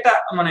দেখেন। এটা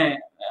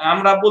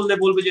আমরা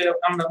বলবে যে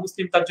আমরা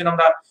মুসলিম, তার জন্য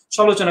আমরা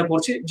সমালোচনা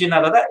করছি। যে না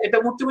দাদা, এটা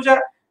মূর্তি পূজা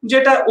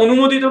যেটা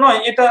অনুমোদিত নয়,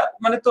 এটা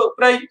তো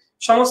প্রায়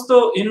সমস্ত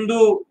হিন্দু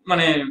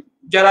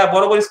যারা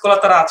বড় বড় স্কলার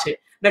তারা আছে।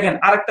 দেখেন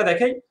আরেকটা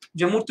দেখাই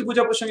যে মূর্তি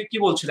পূজা প্রসঙ্গে কি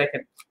বলছে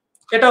দেখেন।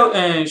 এটাও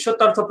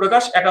সত্যার্থ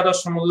প্রকাশ একাদশ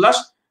সমোল্লাস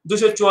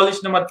 244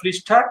 নম্বর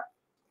পৃষ্ঠা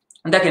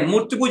দেখেন।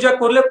 মূর্তি পূজা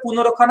করলে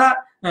 15খানা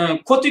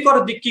ক্ষতিকর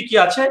দিক কি কি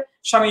আছে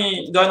স্বামী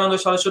দয়ানন্দ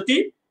সরস্বতী,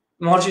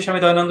 মহর্ষি স্বামী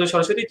দয়ানন্দ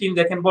সরস্বতী তিনি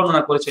দেখেন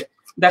বর্ণনা করেছে।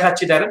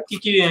 দেখাচ্ছি দেখেন কি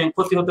কি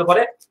ক্ষতি হতে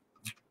পারে।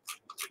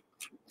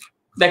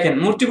 দেখেন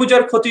মূর্তি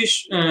পূজার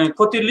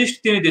ক্ষতির লিস্ট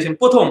তিনি দিয়েছেন।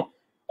 প্রথম,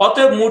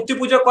 অতএব মূর্তি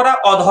পূজা করা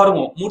অধর্ম।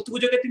 মূর্তি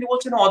পূজাকে তিনি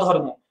বলছেন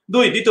অধর্ম।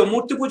 দ্বিতীয়,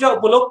 মূর্তি পূজা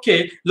উপলক্ষে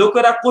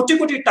লোকেরা কোটি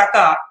কোটি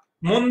টাকা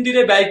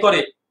মন্দিরে ব্যয় করে,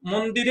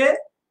 মন্দিরে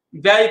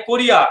ব্যয়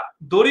করিয়া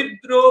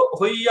দরিদ্র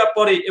হইয়া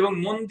পড়ে এবং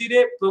মন্দিরে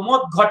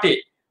প্রমোদ ঘটে।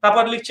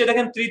 তারপর লিখছে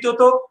দেখেন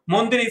তৃতীয়ত,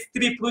 মন্দিরে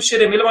স্ত্রী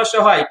পুরুষের মেলমেশা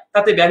হয়,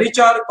 তাতে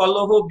ব্যভিচার,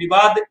 কলহ,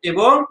 বিবাদ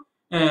এবং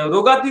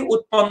রোগাদি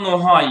উৎপন্ন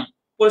হয়।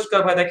 পরিষ্কার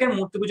ভাই দেখেন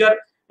মূর্তি পূজার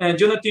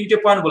জন্য 3টে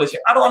পয়েন্ট বলেছে।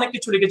 আরো অনেক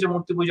কিছু লিখেছে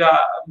মূর্তি পূজা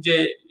যে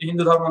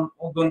হিন্দু ধর্ম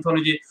গ্রন্থ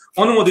অনুযায়ী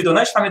অনুমোদিত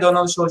নয়। স্বামী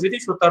দয়ানন্দ সরস্বতী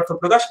সত্যার্থ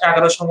প্রকাশ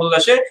 11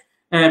 সমোল্লাসে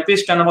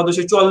পৃষ্ঠা নম্বর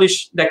 244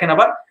 দেখেন।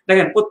 আবার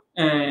দেখেন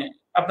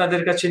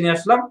আপনাদের কাছে নিয়ে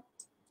আসলাম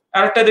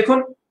আরেকটা দেখুন।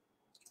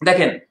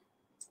 দেখেন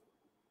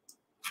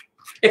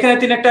এখানে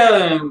তিনি একটা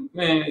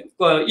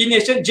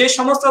নিয়েছেন, যে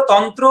সমস্ত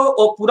তন্ত্র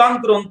ও পুরাণ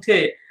গ্রন্থে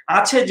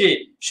আছে যে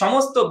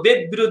সমস্ত বেদ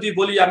বিরোধী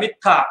বলিয়া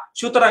মিথ্যা,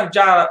 সুতরাং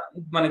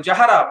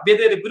যাহারা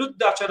বেদের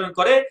বিরুদ্ধে আচরণ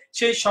করে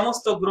সেই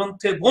সমস্ত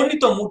গ্রন্থে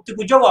বর্ণিত মূর্তি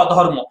পূজাও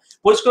অধর্ম।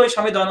 পরিষ্কার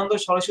স্বামী দয়ানন্দ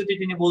সরস্বতী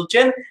তিনি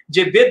বলছেন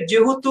যে বেদ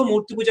যেহেতু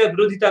মূর্তি পূজার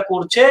বিরোধিতা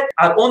করছে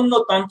আর অন্য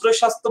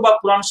তন্ত্রশাস্ত্র বা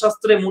পুরাণ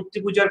শাস্ত্রে মূর্তি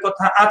পূজার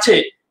কথা আছে,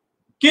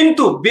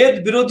 কিন্তু বেদ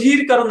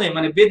বিরোধীর কারণে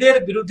বেদের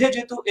বিরুদ্ধে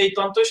যেহেতু এই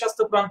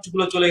তন্ত্রশাস্ত্র পুরাণ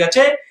গুলো চলে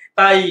গেছে,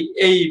 তাই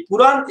এই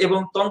পুরাণ এবং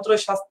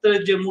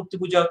তন্ত্রশাস্ত্রের যে মূর্তি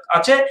পূজা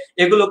আছে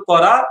এগুলো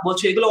করা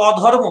বলছে এগুলো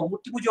অধর্ম,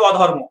 মূর্তি পূজা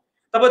অধর্ম।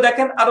 তারপর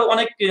দেখেন আরো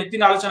অনেক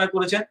তিনি আলোচনা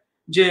করেছেন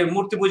যে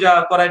মূর্তি পূজা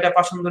করা এটা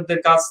পাষণ্ডদের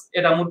কাজ,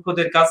 এটা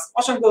মূর্খদের কাজ,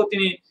 অসংখ্য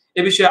তিনি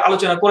এ বিষয়ে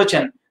আলোচনা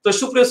করেছেন। তো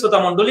সুপ্রিয় শ্রোতা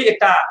মন্ডলী,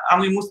 একটা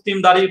আমি মুসলিম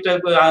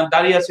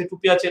দাঁড়িয়ে আছে,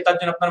 টুপি আছে, তার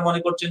জন্য আপনারা মনে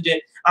করছেন যে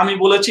আমি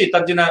বলেছি,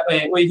 তার জন্য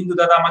ওই হিন্দু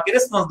দাদা আমাকে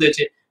রেসপন্স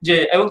দিয়েছে যে,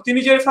 এবং তিনি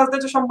যে রেসপন্স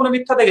দিয়েছে সম্পূর্ণ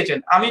মিথ্যা দেখেছেন।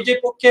 আমি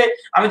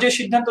যে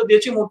সিদ্ধান্ত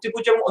দিয়েছি মূর্তি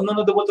পূজা এবং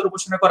অন্যান্য দেবতার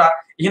উপাসনা করা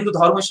হিন্দু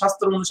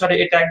ধর্মশাস্ত্র অনুসারে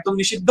এটা একদম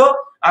নিষিদ্ধ।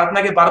 আর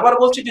আপনাকে বারবার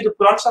বলছি যদি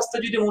পুরাণ শাস্ত্রে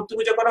যদি মূর্তি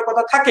পূজা করার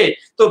কথা থাকে,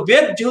 তো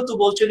বেদ যেহেতু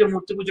বলছে যে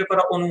মূর্তি পূজা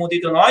করা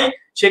অনুমোদিত নয়,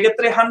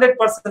 সেক্ষেত্রে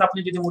 100% আপনি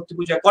যদি মূর্তি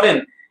পূজা করেন,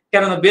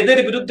 কেননা বেদের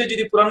বিরুদ্ধে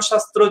যদি পুরাণ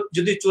শাস্ত্র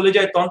যদি চলে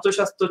যায়,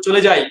 তন্ত্রশাস্ত্র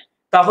চলে যায়,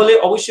 তাহলে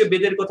অবশ্যই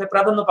বেদের কথায়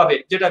প্রাধান্য পাবে,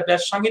 যেটা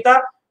ব্যাস সংহিতা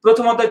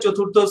 1ম অধ্যায়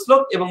 4র্থ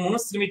শ্লোক এবং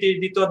মনুস্মৃতি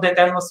 2য় অধ্যায়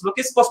 13 নম্বর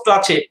শ্লোকে স্পষ্ট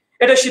আছে।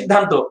 এটা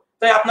সিদ্ধান্ত।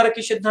 তাই আপনারা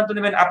কি সিদ্ধান্ত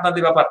নেবেন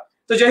আপনাদের ব্যাপার।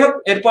 তো যাই হোক,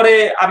 এরপরে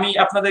আমি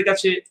আপনাদের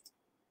কাছে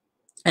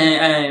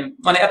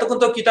এতক্ষণ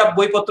তো কিতাব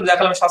বইপত্র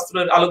দেখালাম,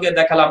 শাস্ত্রের আলোকে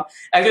দেখালাম,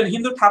 একজন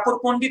হিন্দু ঠাকুর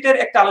পণ্ডিতের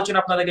একটা আলোচনা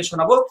আপনাদেরকে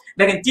শোনাবো।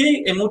 দেখেন তিনি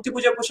এই মূর্তি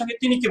পূজা প্রসঙ্গে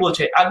তিনি কি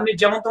বলছে। আপনি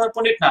যেমন তোমার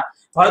পণ্ডিত না,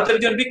 ভারতের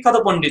একজন বিখ্যাত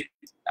পণ্ডিত,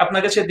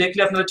 আপনার কাছে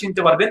দেখলে আপনারা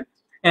চিনতে পারবেন,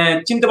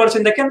 চিনতে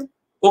পারছেন। দেখেন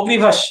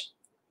অগ্নিভাস,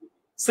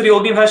 শ্রী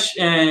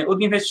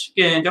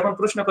অগ্নিভাসকে যখন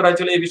প্রশ্ন করা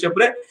হয়েছিল এই বিষয়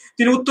উপরে,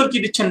 তিনি উত্তর কি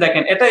দিচ্ছেন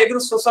দেখেন। এটা একটু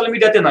সোশ্যাল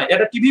মিডিয়াতে নয়,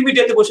 এটা টিভি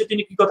মিডিয়াতে বসে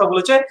তিনি কি কথা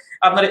বলেছে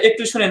আপনারা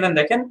একটু শুনে নেন।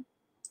 দেখেন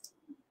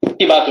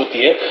की बात होती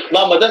है,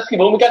 मां मदर्स की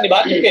भूमिका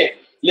निभा चुके,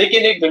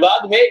 लेकिन एक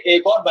विवाद में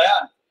एक और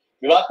बयान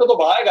विवाद को तो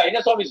बढ़ाएगा ही ना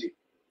स्वामी जी।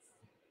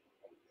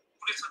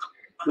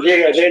 जी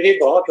अजय जी,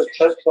 बहुत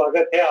अच्छा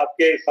स्वागत है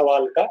आपके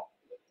सवाल का।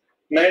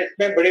 मैं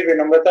इसमें बड़ी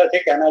विनम्रता से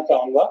कहना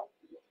चाहूंगा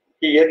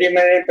कि यदि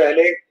मैंने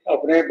पहले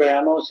अपने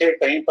बयानों से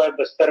कहीं पर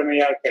बस्तर में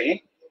या कहीं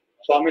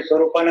स्वामी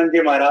स्वरूपानंद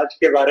जी महाराज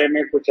के बारे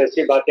में कुछ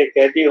ऐसी बातें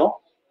कह दी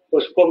हो,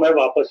 उसको मैं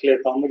वापस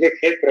लेता हूँ, मुझे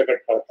खेद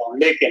प्रकट करता हूँ।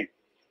 लेकिन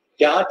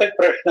जहां तक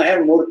प्रश्न है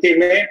मूर्ति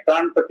में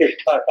प्राण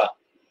प्रतिष्ठा का,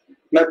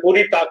 मैं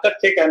पूरी ताकत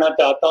से कहना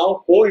चाहता हूँ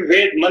कोई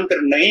वेद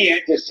मंत्र नहीं है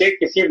जिससे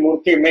किसी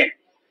मूर्ति में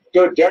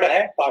जो जड़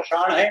है,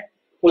 पाषाण है,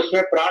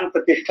 उसमें प्राण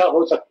प्रतिष्ठा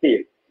हो सकती है।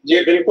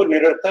 ये बिल्कुल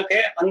निरर्थक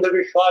है,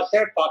 अंधविश्वास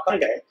है,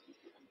 पाखंड है।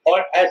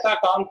 और ऐसा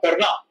काम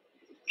करना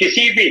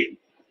किसी भी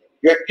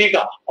व्यक्ति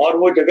का, और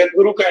वो जगत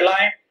गुरु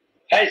कहलाएं,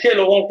 ऐसे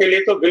लोगों के लिए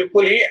तो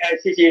बिल्कुल ही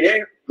ऐसी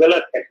चीजें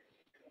गलत है।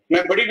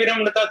 मैं बड़ी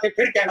विनम्रता से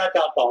फिर कहना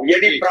चाहता हूँ,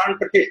 यदि प्राण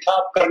प्रतिष्ठा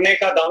आप करने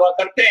का दावा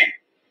करते हैं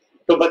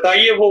तो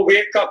बताइए वो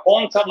वेद का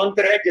कौन सा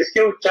मंत्र है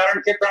जिसके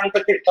उच्चारण से प्राण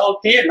प्रतिष्ठा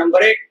होती है।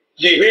 नंबर 1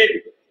 जी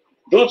वेद।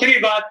 दूसरी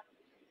बात,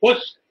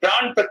 उस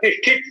प्राण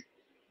प्रतिष्ठित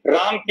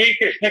राम की,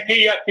 कृष्ण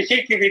की या किसी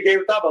की भी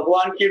देवता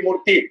भगवान की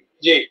मूर्ति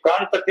जी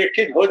प्राण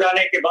प्रतिष्ठित हो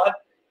जाने के बाद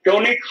क्यों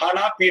नहीं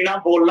खाना पीना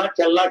बोलना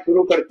चलना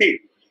शुरू करती?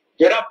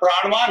 जरा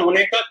प्राणवान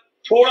होने का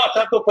थोड़ा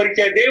सा तो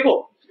परिचय दे। वो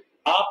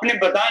आपने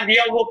बता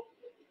दिया वो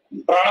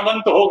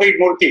प्राणवंत हो गई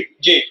मूर्ति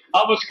जी।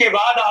 अब उसके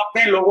बाद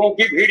आपने लोगों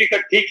की भीड़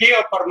इकट्ठी की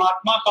और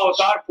परमात्मा का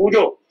अवतार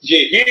पूजो जी,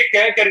 ये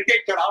कह करके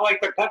चढ़ावा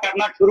इकट्ठा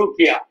करना शुरू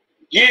किया।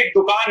 ये एक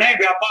दुकान है,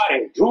 व्यापार है,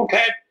 झूठ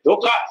है,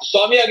 धोखा।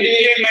 स्वामी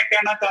अगली मैं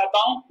कहना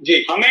चाहता हूँ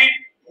जी, हमें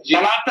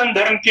सनातन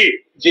धर्म की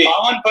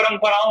पावन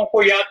परंपराओं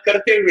को याद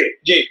करते हुए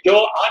जी, जो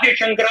आदि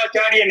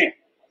शंकराचार्य ने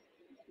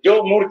जो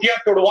मूर्तियां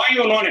तोड़वाई,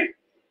 उन्होंने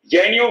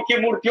जैनियों की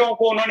मूर्तियों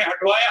को उन्होंने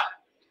हटवाया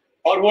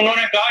और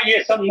उन्होंने कहा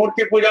ये सब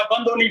मूर्ति पूजा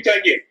बंद होनी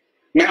चाहिए।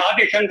 मैं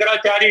आदि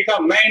शंकराचार्य का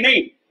मैं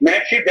नहीं,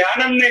 महर्षि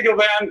दयानंद ने जो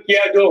बयान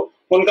किया, जो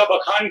उनका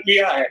बखान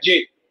किया है जी,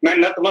 मैं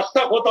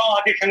नतमस्तक होता हूँ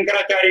आदि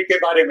शंकराचार्य के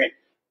बारे में।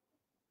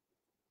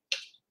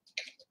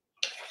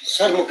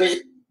 सर मुकेश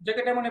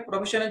যেটা মানে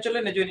প্রফেশনাল চলে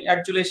না, যিনি এক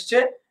চলে এসেছে।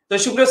 তো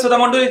সুপ্রিয় শ্রোতা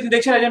মণ্ডলী, তিনি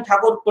দেখছেন একজন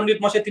ঠাকুর পণ্ডিত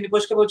মশাই, তিনি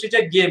পরিষ্কার বলছে যে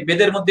গিয়ে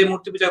বেদের মধ্যে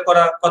মূর্তি পূজা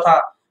করা কথা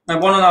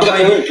বর্ণনা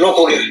হয়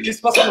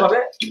স্পষ্টভাবে।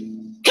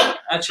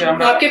 আচ্ছা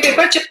আমরা आपके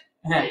पेपर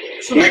है।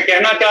 मैं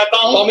कहना चाहता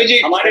हूँ स्वामी जी,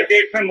 हमारे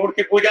देश में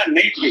मूर्ति पूजा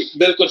नहीं थी।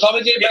 बिल्कुल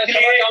स्वामी जी, मैं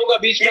समझ जाऊंगा,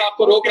 बीच में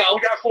आपको रोक रहा हूँ।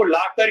 पूजा को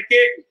ला करके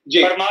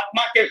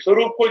परमात्मा के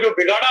स्वरूप को जो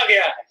बिगाड़ा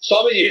गया है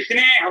स्वामी जी,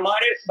 इसने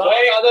हमारे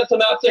बहुत आदर से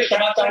मैं आपसे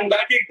क्षमा चाहूंगा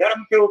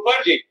धर्म के ऊपर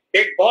जी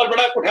एक बहुत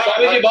बड़ा कुठार।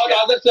 स्वामी जी बहुत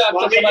आदर से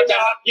आपसे क्षमा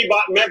चाहूंगा। आपकी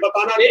बात मैं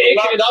बताना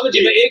जी,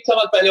 मैं एक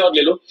सवाल पहले और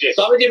ले लूं।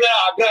 स्वामी जी मेरा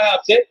आग्रह है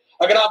आपसे,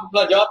 अगर आप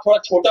अपना जवाब थोड़ा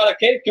छोटा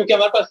रखें क्योंकि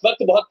हमारे पास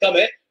वक्त बहुत कम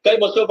है, कई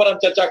मसलों पर हम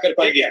चर्चा कर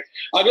पाएंगे।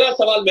 अगला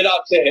सवाल मेरा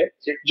आपसे है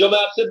जो मैं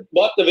आपसे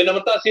बहुत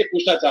विनम्रता से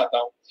पूछना चाहता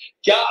हूँ।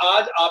 क्या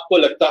आज आपको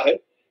लगता है,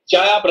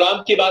 चाहे आप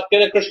राम की बात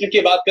करें, कृष्ण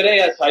की बात करें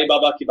या साईं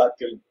बाबा की बात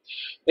करें,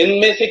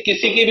 इनमें से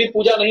किसी की भी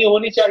पूजा नहीं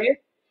होनी चाहिए?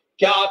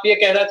 क्या आप ये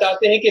कहना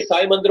चाहते हैं कि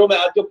साईं मंदिरों में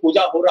आज जो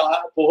पूजा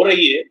हो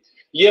रही है,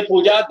 ये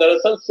पूजा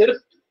दरअसल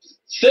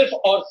सिर्फ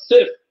और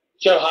सिर्फ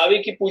चढ़ावे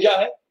की पूजा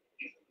है?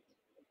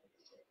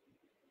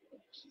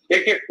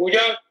 देखिए,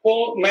 पूजा को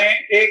मैं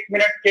 1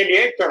 मिनट के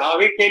लिए,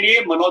 चढ़ावे के लिए,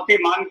 मनौती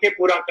मान के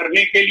पूरा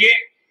करने के लिए,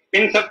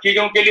 इन सब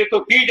चीजों के लिए तो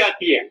की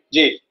जाती है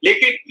जी।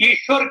 लेकिन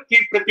ईश्वर की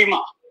प्रतिमा,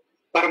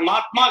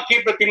 परमात्मा की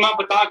प्रतिमा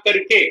बता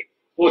करके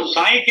वो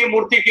साईं की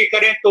मूर्ति की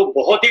करें तो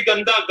बहुत ही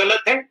गंदा,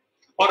 गलत है।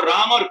 और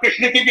राम और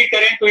कृष्ण की भी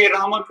करें तो ये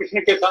राम और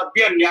कृष्ण के साथ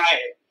भी अन्याय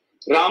है।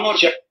 राम और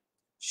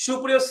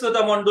সুপ্রিয়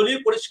শ্রোতা মন্ডলী,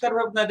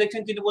 পরিষ্কারভাবে আপনারা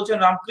দেখছেন তিনি বলছেন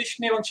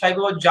রামকৃষ্ণ এবং সাই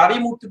বাবার যারই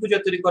মূর্তি পূজা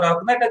তৈরি করা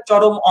হোক না, এটা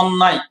চরম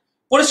অন্যায়,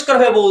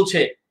 পরিষ্কারভাবে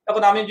বলছে।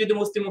 এখন আমি যদি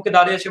মুসলিম মুখে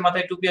দাঁড়িয়ে আসে,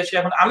 মাথায় টুপি আসে,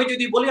 এখন আমি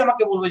যদি বলি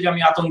আমাকে বলবে যে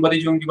আমি আতঙ্কবাদী,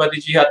 জঙ্গিবাদী,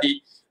 জিহাদি,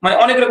 মানে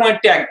অনেক রকমের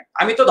ট্যাগ।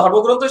 আমি তো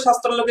ধর্মগ্রন্থ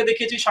শাস্ত্রের লোকে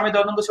দেখিয়েছি, স্বামী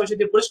দয়ানন্দ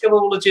সরস্বতী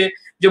পরিষ্কারভাবে বলেছে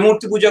যে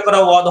মূর্তি পূজা করা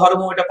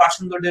অধর্ম, এটা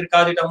পাষণ্ডদের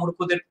কাজ, এটা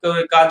মূর্খদের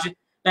কাজ,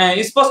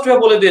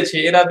 স্পষ্টভাবে বলে দিয়েছে,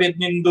 এরা বেদ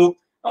নিন্দুক,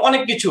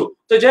 অনেক কিছু।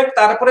 তো যাই হোক,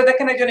 তারপরে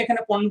দেখেন একজন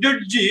এখানে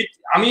পণ্ডিতজি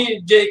আমি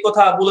যে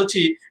কথা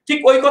বলেছি ঠিক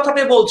ওই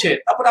কথাটাই বলছে,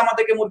 তারপরে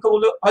আমাদেরকে মূর্খ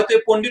বলে হয়তো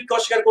পণ্ডিতকে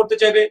অস্বীকার করতে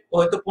চাইবে,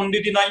 হয়তো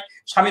পণ্ডিতই নয়,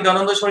 স্বামী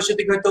দয়ানন্দ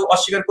সরস্বতীকে হয়তো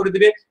অস্বীকার করে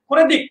দিবে,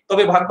 করে দিক,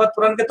 তবে ভাগবত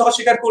পুরাণকে তো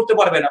অস্বীকার করতে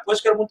পারবে না।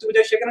 পরিষ্কার মূর্তি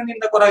পূজায় সেখানে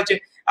নিন্দা করা হয়েছে,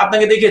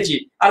 আপনাকে দেখেছি।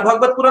 আর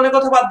ভাগবত পুরাণের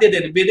কথা বাদ দিয়ে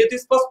দেন, বেদে তো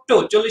স্পষ্ট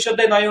 40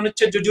 অধ্যায় 9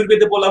 অনুচ্ছেদ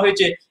যজুর্বেদে বলা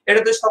হয়েছে,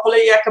 এটাতে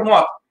সকলেই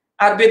একমত।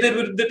 আর বেদের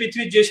বিরুদ্ধে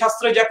পৃথিবীর যে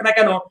শাস্ত্র যাক না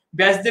কেন,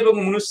 ব্যাসদেব এবং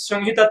মনুষ্য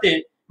সংহিতাতে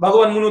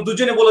ভগবান মনু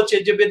দুজনে বলেছে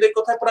যে বেদের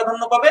কথায়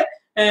প্রাধান্য পাবে,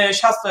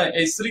 শাস্ত্র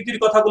এই স্মৃতির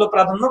কথাগুলো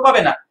প্রাধান্য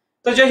পাবে না।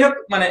 তো যাই হোক,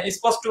 মানে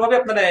স্পষ্ট ভাবে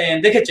আপনারা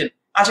দেখেছেন।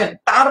 আসেন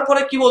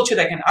তারপরে কি বলছে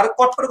দেখেন, আর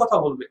কঠোর কথা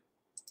বলবে।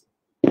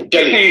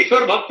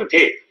 ईश्वर भक्त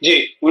थे जी,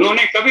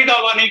 उन्होंने कभी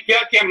दावा नहीं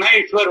किया कि मैं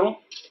ईश्वर हूँ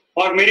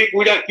और मेरी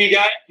पूजा की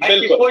जाए,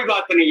 ऐसी कोई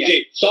बात नहीं है।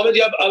 स्वामी जी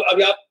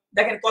अब आप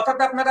দেখেন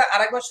কথাটা আপনারা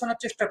আরেকবার শোনার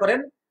চেষ্টা করেন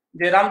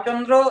যে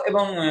রামচন্দ্র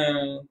এবং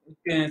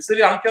শ্রী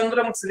রামচন্দ্র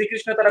এবং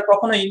শ্রীকৃষ্ণ তারা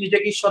কখনোই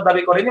নিজেকে ঈশ্বর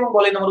দাবি করেন এবং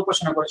বলেন আমার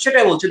উপাসনা করেন,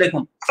 সেটাই বলছে।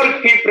 দেখুন,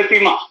 की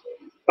प्रतिमा,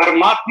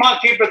 परमात्मा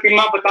की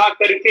प्रतिमा बता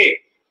करके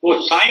वो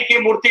साईं की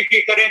मूर्ति की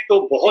करें तो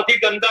बहुत ही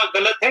गंदा,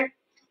 गलत है।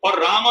 और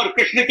राम और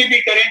कृष्ण की भी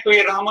करें तो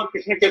ये राम और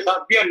कृष्ण के साथ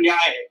भी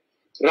अन्याय है।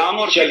 राम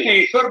और कृष्ण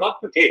ईश्वर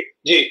भक्त थे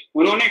जी,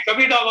 उन्होंने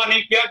कभी दावा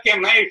नहीं किया कि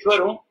मैं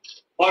ईश्वर हूँ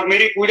और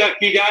मेरी पूजा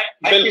की जाए,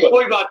 ऐसी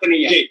कोई बात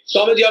नहीं है जी।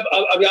 स्वामी जी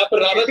अब यहाँ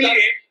पर रावत साहब,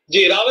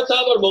 जी रावत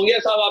साहब और मोंगिया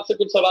साहब आपसे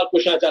कुछ सवाल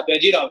पूछना चाहते हैं।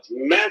 जी रावत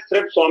जी। मैं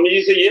सिर्फ स्वामी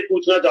जी से ये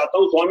पूछना चाहता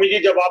हूँ, स्वामी जी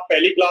जब आप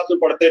पहली क्लास में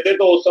पढ़ते थे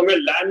तो उस समय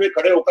लाइन में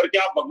खड़े होकर के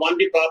आप भगवान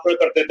की प्रार्थना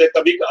करते थे,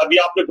 कभी अभी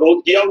आपने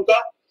विरोध किया उनका?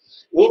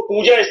 वो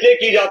पूजा इसलिए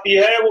की जाती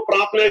है, वो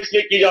प्रार्थना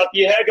इसलिए की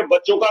जाती है कि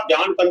बच्चों का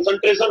ध्यान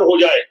कंसंट्रेशन हो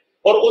जाए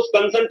और उस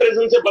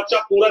कंसंट्रेशन से बच्चा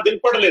पूरा दिन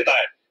पढ़ लेता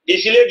है।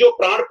 इसलिए जो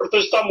प्राण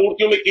प्रतिष्ठा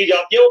मूर्तियों में की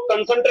जाती है वो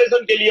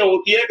कंसंट्रेशन के लिए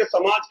होती है कि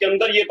समाज के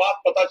अंदर ये बात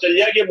पता चल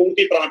जाए कि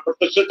मूर्ति प्राण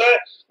प्रतिष्ठित है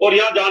और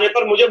यहाँ जाने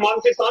पर मुझे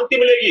मानसिक शांति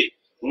मिलेगी।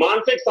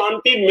 मानसिक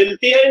शांति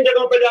मिलती है इन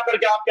जगहों पे जाकर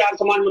के, आपके आर्य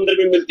समाज मंदिर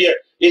में मिलती है।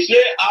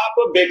 इसलिए आप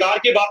बेकार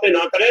की बातें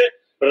ना करें,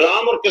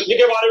 राम और कृष्ण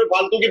के बारे में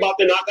फालतू की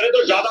बातें ना करें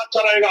तो ज्यादा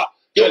अच्छा रहेगा,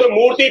 क्योंकि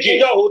मूर्ति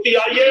पूजा होती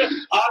आई है।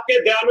 आपके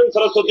दयानंद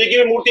सरस्वती की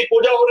भी मूर्ति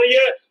पूजा हो रही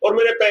है और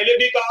मैंने पहले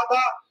भी कहा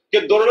था कि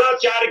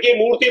द्रोणाचार्य की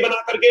मूर्ति बना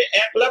करके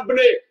एकलव्य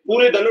ने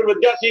पूरी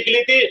धनुर्विद्या सीख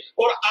ली थी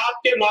और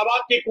आपके माँ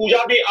बाप की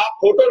पूजा भी आप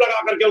फोटो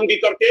लगा करके उनकी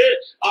करते हैं।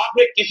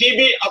 आपने किसी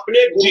भी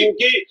अपने गुरु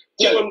की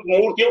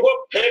मूर्तियों को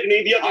फेंक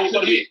नहीं दिया।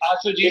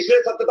 आशु जी, इसलिए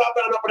सत्यता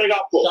पे आना पड़ेगा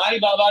आपको। साईं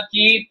बाबा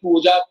की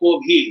पूजा को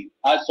भी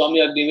आज स्वामी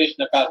अग्निवेश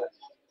नकार है।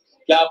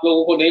 क्या आप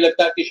लोगों को नहीं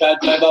लगता कि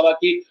शायद साईं बाबा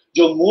की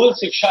जो मूल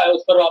शिक्षा है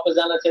उस पर वापस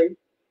जाना चाहिए?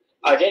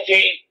 अजय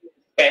जी,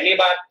 पहली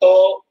बात तो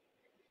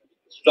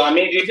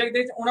स्वामी जी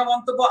ওনার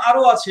মন্তব্য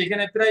আরো আছে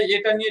এখানে, প্রায়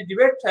এটা নিয়ে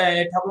ডিবেট।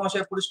 ঠাকুর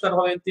মশাই পরিষ্কার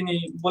ভাবে তিনি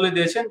বলে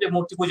দিয়েছেন যে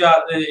মূর্তি পূজা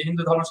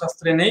হিন্দু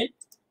ধর্মশাস্ত্রে নেই।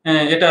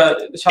 এটা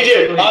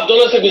आप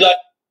दोनों से गुजारिश,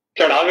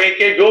 चढ़ावे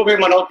के जो भी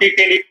मनौती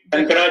के लिए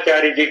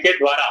शंकराचार्य जी के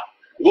द्वारा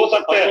वो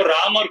सकते हैं।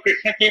 राम और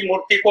कृष्ण की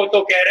मूर्ति को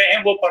तो कह रहे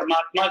हैं वो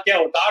परमात्मा के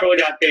अवतार हो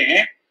जाते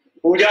हैं,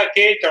 पूजा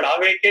के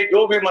चढ़ावे के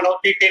जो भी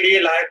मनौती के लिए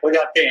लायक हो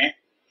जाते हैं।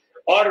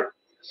 और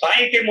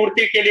साईं की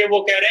मूर्ति के लिए वो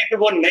कह रहे हैं कि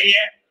वो नहीं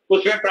है,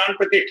 उसमें प्राण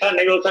प्रतिष्ठा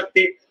नहीं हो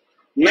सकती।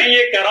 मैं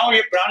ये कह रहा हूँ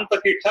ये प्राण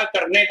प्रतिष्ठा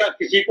करने का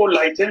किसी को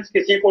लाइसेंस,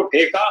 किसी को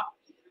ठेका,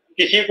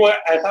 किसी को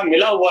ऐसा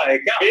मिला हुआ है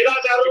क्या?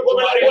 वेदाचार्यों को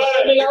मिला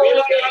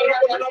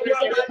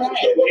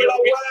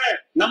हुआ है,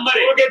 नंबर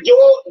एक जो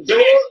जो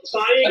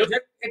साईं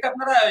এটা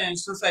আপনারা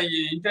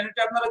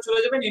ইন্টারনেটে আপনারা চলে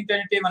যাবেন,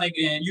 ইন্টারনেটে মানে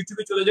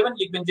ইউটিউবে চলে যাবেন,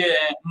 লিখবেন যে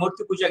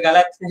মূর্তি পূজা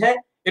গ্যালাক্সি হ্যাঁ,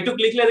 একটু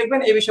লিখলে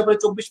দেখবেন এই বিষয়ে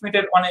 24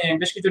 মিনিটের অনেক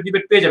বেশ কিছু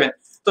ডিবেট পেয়ে যাবেন।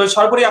 তো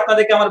সর্বোপরি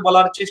আপনাদেরকে আমার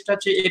বলার চেষ্টা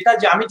হচ্ছে এটা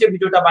যে আমি যে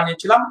ভিডিওটা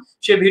বানিয়েছিলাম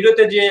সেই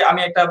ভিডিওতে যে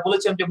আমি একটা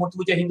বলেছিলাম যে মূর্তি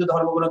পূজা হিন্দু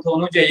ধর্মগ্রন্থ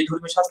অনুযায়ী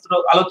ধর্মীয় শাস্ত্র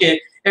আলোকে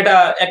এটা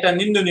একটা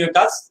নিন্দনীয়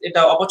কাজ,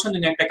 এটা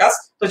অপছন্দনীয় একটা কাজ।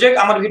 তো যে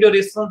আমার ভিডিও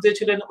রেসপন্স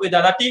দিয়েছিলেন ওই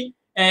দাদাটি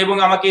এবং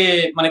আমাকে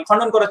মানে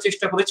খণ্ডন করার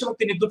চেষ্টা করেছে এবং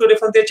তিনি দুটো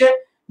রেফারেন্স দিয়েছে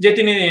যে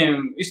তিনি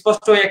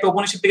স্পষ্ট একটা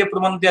উপনিষদ থেকে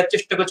প্রমাণ দেওয়ার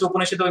চেষ্টা করেছে,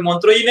 উপনিষদে ওই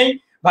মন্ত্রই নেই।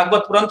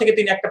 ভাগবত পুরাণ থেকে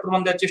তিনি একটা প্রমাণ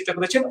দেওয়ার চেষ্টা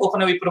করেছেন,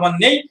 ওখানে ওই প্রমাণ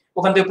নেই,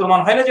 ওখান থেকে প্রমাণ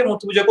হয় না যে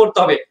মূর্তি পূজা করতে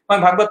হবে। মানে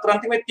ভাগবত পুরাণ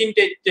থেকে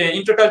তিনটে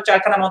ইন টোটাল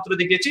 4খানা মন্ত্র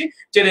দেখিয়েছি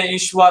যে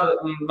ঈশ্বর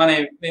মানে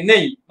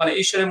নেই, মানে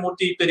ঈশ্বরের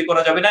মূর্তি তৈরি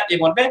করা যাবে না এই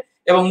মর্মে,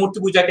 এবং মূর্তি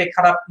পূজাকে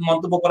খারাপ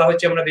মন্তব্য করা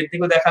হয়েছে আমরা বেদ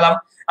থেকেও দেখালাম।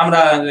 আমরা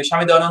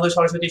স্বামী দয়ানন্দ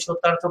সরস্বতী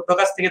সত্যার্থ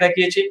প্রকাশ থেকে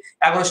দেখিয়েছি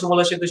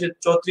 1116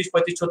 234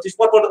 35 36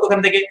 পর ওখান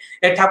থেকে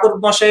ঠাকুর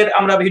মশাইয়ের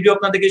আমরা ভিডিও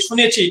আপনাদেরকে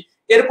শুনেছি।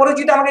 এরপরে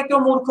যদি আমাকে কেউ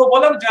মূর্খ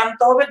বলে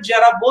জানতে হবে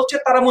যারা বলছে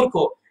তারা মূর্খ,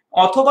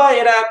 অথবা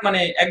এরা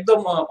মানে একদম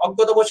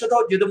অজ্ঞতাবশত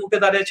যেহেতু মুখে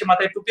দাঁড়িয়েছে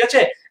মাথায় টুপি আছে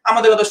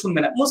আমাদের কথা শুনবে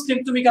না। মুসলিম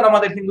তুমি কেন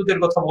আমাদের হিন্দুদের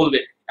কথা বলবে,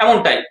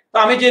 এমনটাই। তো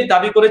আমি যে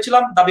দাবি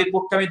করেছিলাম দাবির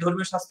পক্ষে আমি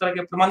ধর্মীয়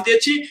শাস্ত্রকে প্রমাণ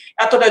দিয়েছি,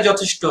 এতটাই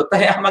যথেষ্ট।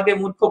 তাই আমাকে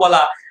মূর্খ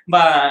বলা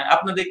বা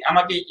আপনাদের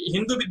আমাকে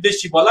হিন্দু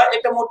বিদ্বেষী বলা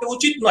এটা মোটে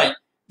উচিত নয়।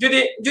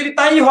 যদি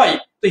তাই হয়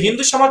তো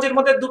হিন্দু সমাজের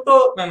মধ্যে দুটো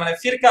মানে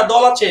ফিরকা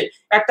দল আছে,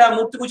 একটা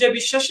মূর্তি পূজায়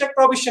বিশ্বাসী, একটা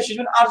অবিশ্বাসী।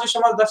 আর্য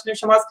সমাজ, দার্শনিক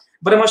সমাজ,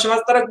 ব্রহ্ম সমাজ,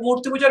 তারা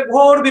মূর্তি পূজার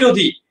ঘোর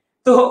বিরোধী।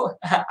 তো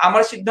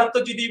আমার সিদ্ধান্ত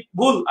যদি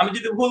ভুল, আমি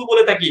যদি ভুল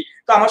বলে থাকি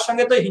তো আমার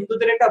সঙ্গে তো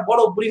হিন্দুদের একটা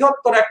বড়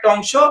বৃহত্তর একটা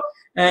অংশ,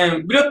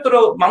 বৃহত্তর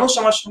মানুষ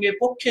আমার সঙ্গে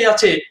পক্ষে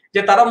আছে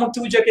যে তারা মূর্তি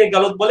পূজাকে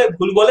গালত বলে,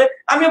 ভুল বলে।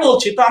 আমি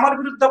বলছি তো আমার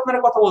বিরুদ্ধে আপনারা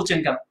কথা বলছেন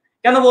কেন?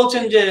 কেন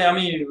বলছেন যে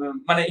আমি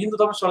মানে হিন্দু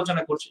ধর্ম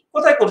সমালোচনা করছি?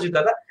 কোথায় করছি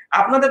দাদা?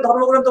 আপনাদের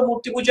ধর্মগ্রন্থ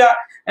মূর্তি পূজা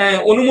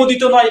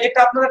অনুমোদিত নয়, এটা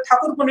আপনারা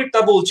ঠাকুর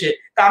পণ্ডিতটা বলছে।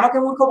 তা আমাকে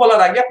মূর্খ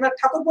বলার আগে আপনার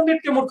ঠাকুর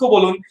পণ্ডিতকে মূর্খ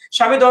বলুন,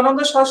 স্বামী দয়ানন্দ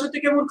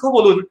সরস্বতীকে মূর্খ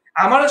বলুন।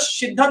 আমার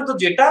সিদ্ধান্ত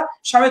যেটা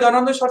স্বামী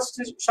দয়ানন্দ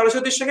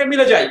সরস্বতীর সঙ্গে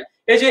মিলে যায়।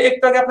 এই যে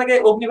একটু আগে আপনাকে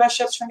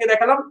অগ্নিভাষ্যের সঙ্গে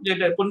দেখালাম যে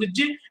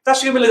পণ্ডিতজি, তার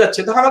সঙ্গে মিলে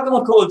যাচ্ছে। তো আমাকে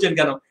মূর্খ বলছেন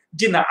কেন?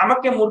 জি না,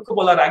 আমাকে মূর্খ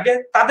বলার আগে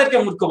তাদেরকে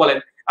মূর্খ বলেন।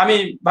 আমি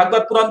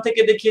ভাগবত পুরাণ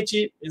থেকে দেখিয়েছি,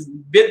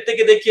 বেদ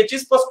থেকে দেখিয়েছি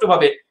স্পষ্ট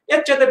ভাবে,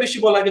 এর চাইতে বেশি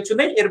বলার কিছু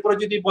নেই। এরপরে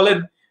যদি বলেন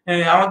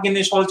আমাকে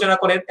নিয়ে সমালোচনা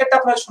করেন, এটা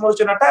আপনার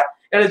সমালোচনাটা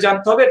এটা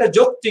জানতে হবে এটা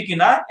যৌক্তিক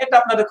কিনা, এটা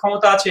আপনাদের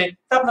ক্ষমতা আছে,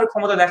 তা আপনার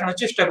ক্ষমতা দেখানোর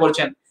চেষ্টা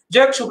করছেন।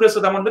 যাই হোক সুপ্রিয়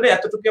শ্রোতা মণ্ডলী,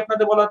 এতটুকু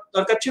আপনাদের বলার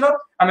দরকার ছিল,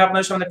 আমি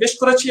আপনাদের সামনে পেশ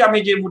করেছি। আমি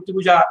যে মূর্তি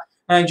পূজা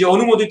যে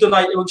অনুমোদিত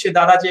নয় এবং সে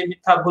দাদা যে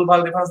মিথ্যা ভুলভাল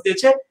রেফারেন্স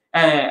দিয়েছে,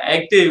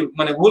 একটি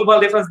মানে ভুলভাল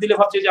রেফারেন্স দিলে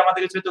ভাবছে যে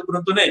আমাদের কাছে হয়তো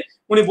গ্রন্থ নেই,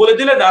 উনি বলে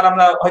দিলেন আর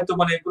আমরা হয়তো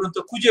মানে গ্রন্থ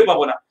খুঁজে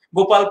পাবো না।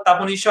 গোপাল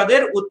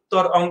তাপনিষদের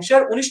উত্তর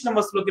অংশের 19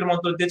 নম্বর শ্লোকের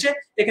মন্ত্র দিয়েছে,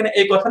 এখানে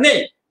এই কথা নেই।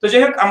 তো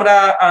যাই হোক আমরা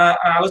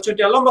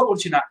আলোচনাটি লম্বা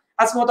করছি না,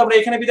 আজকের মতো আমরা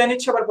এখানে বিদায়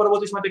নিচ্ছি। আবার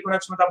পরবর্তী সময় কোনো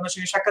এক সময় আপনার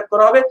সঙ্গে সাক্ষাৎ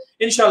করা হবে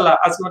ইনশাআল্লাহ।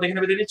 আজকের মতো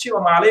এখানে বিদায় নিচ্ছি।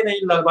 ওয়া মা আলাইনা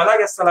ইল্লাল বালাগ।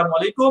 আসসালামু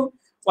আলাইকুম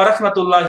ওয়া রাহমাতুল্লাহি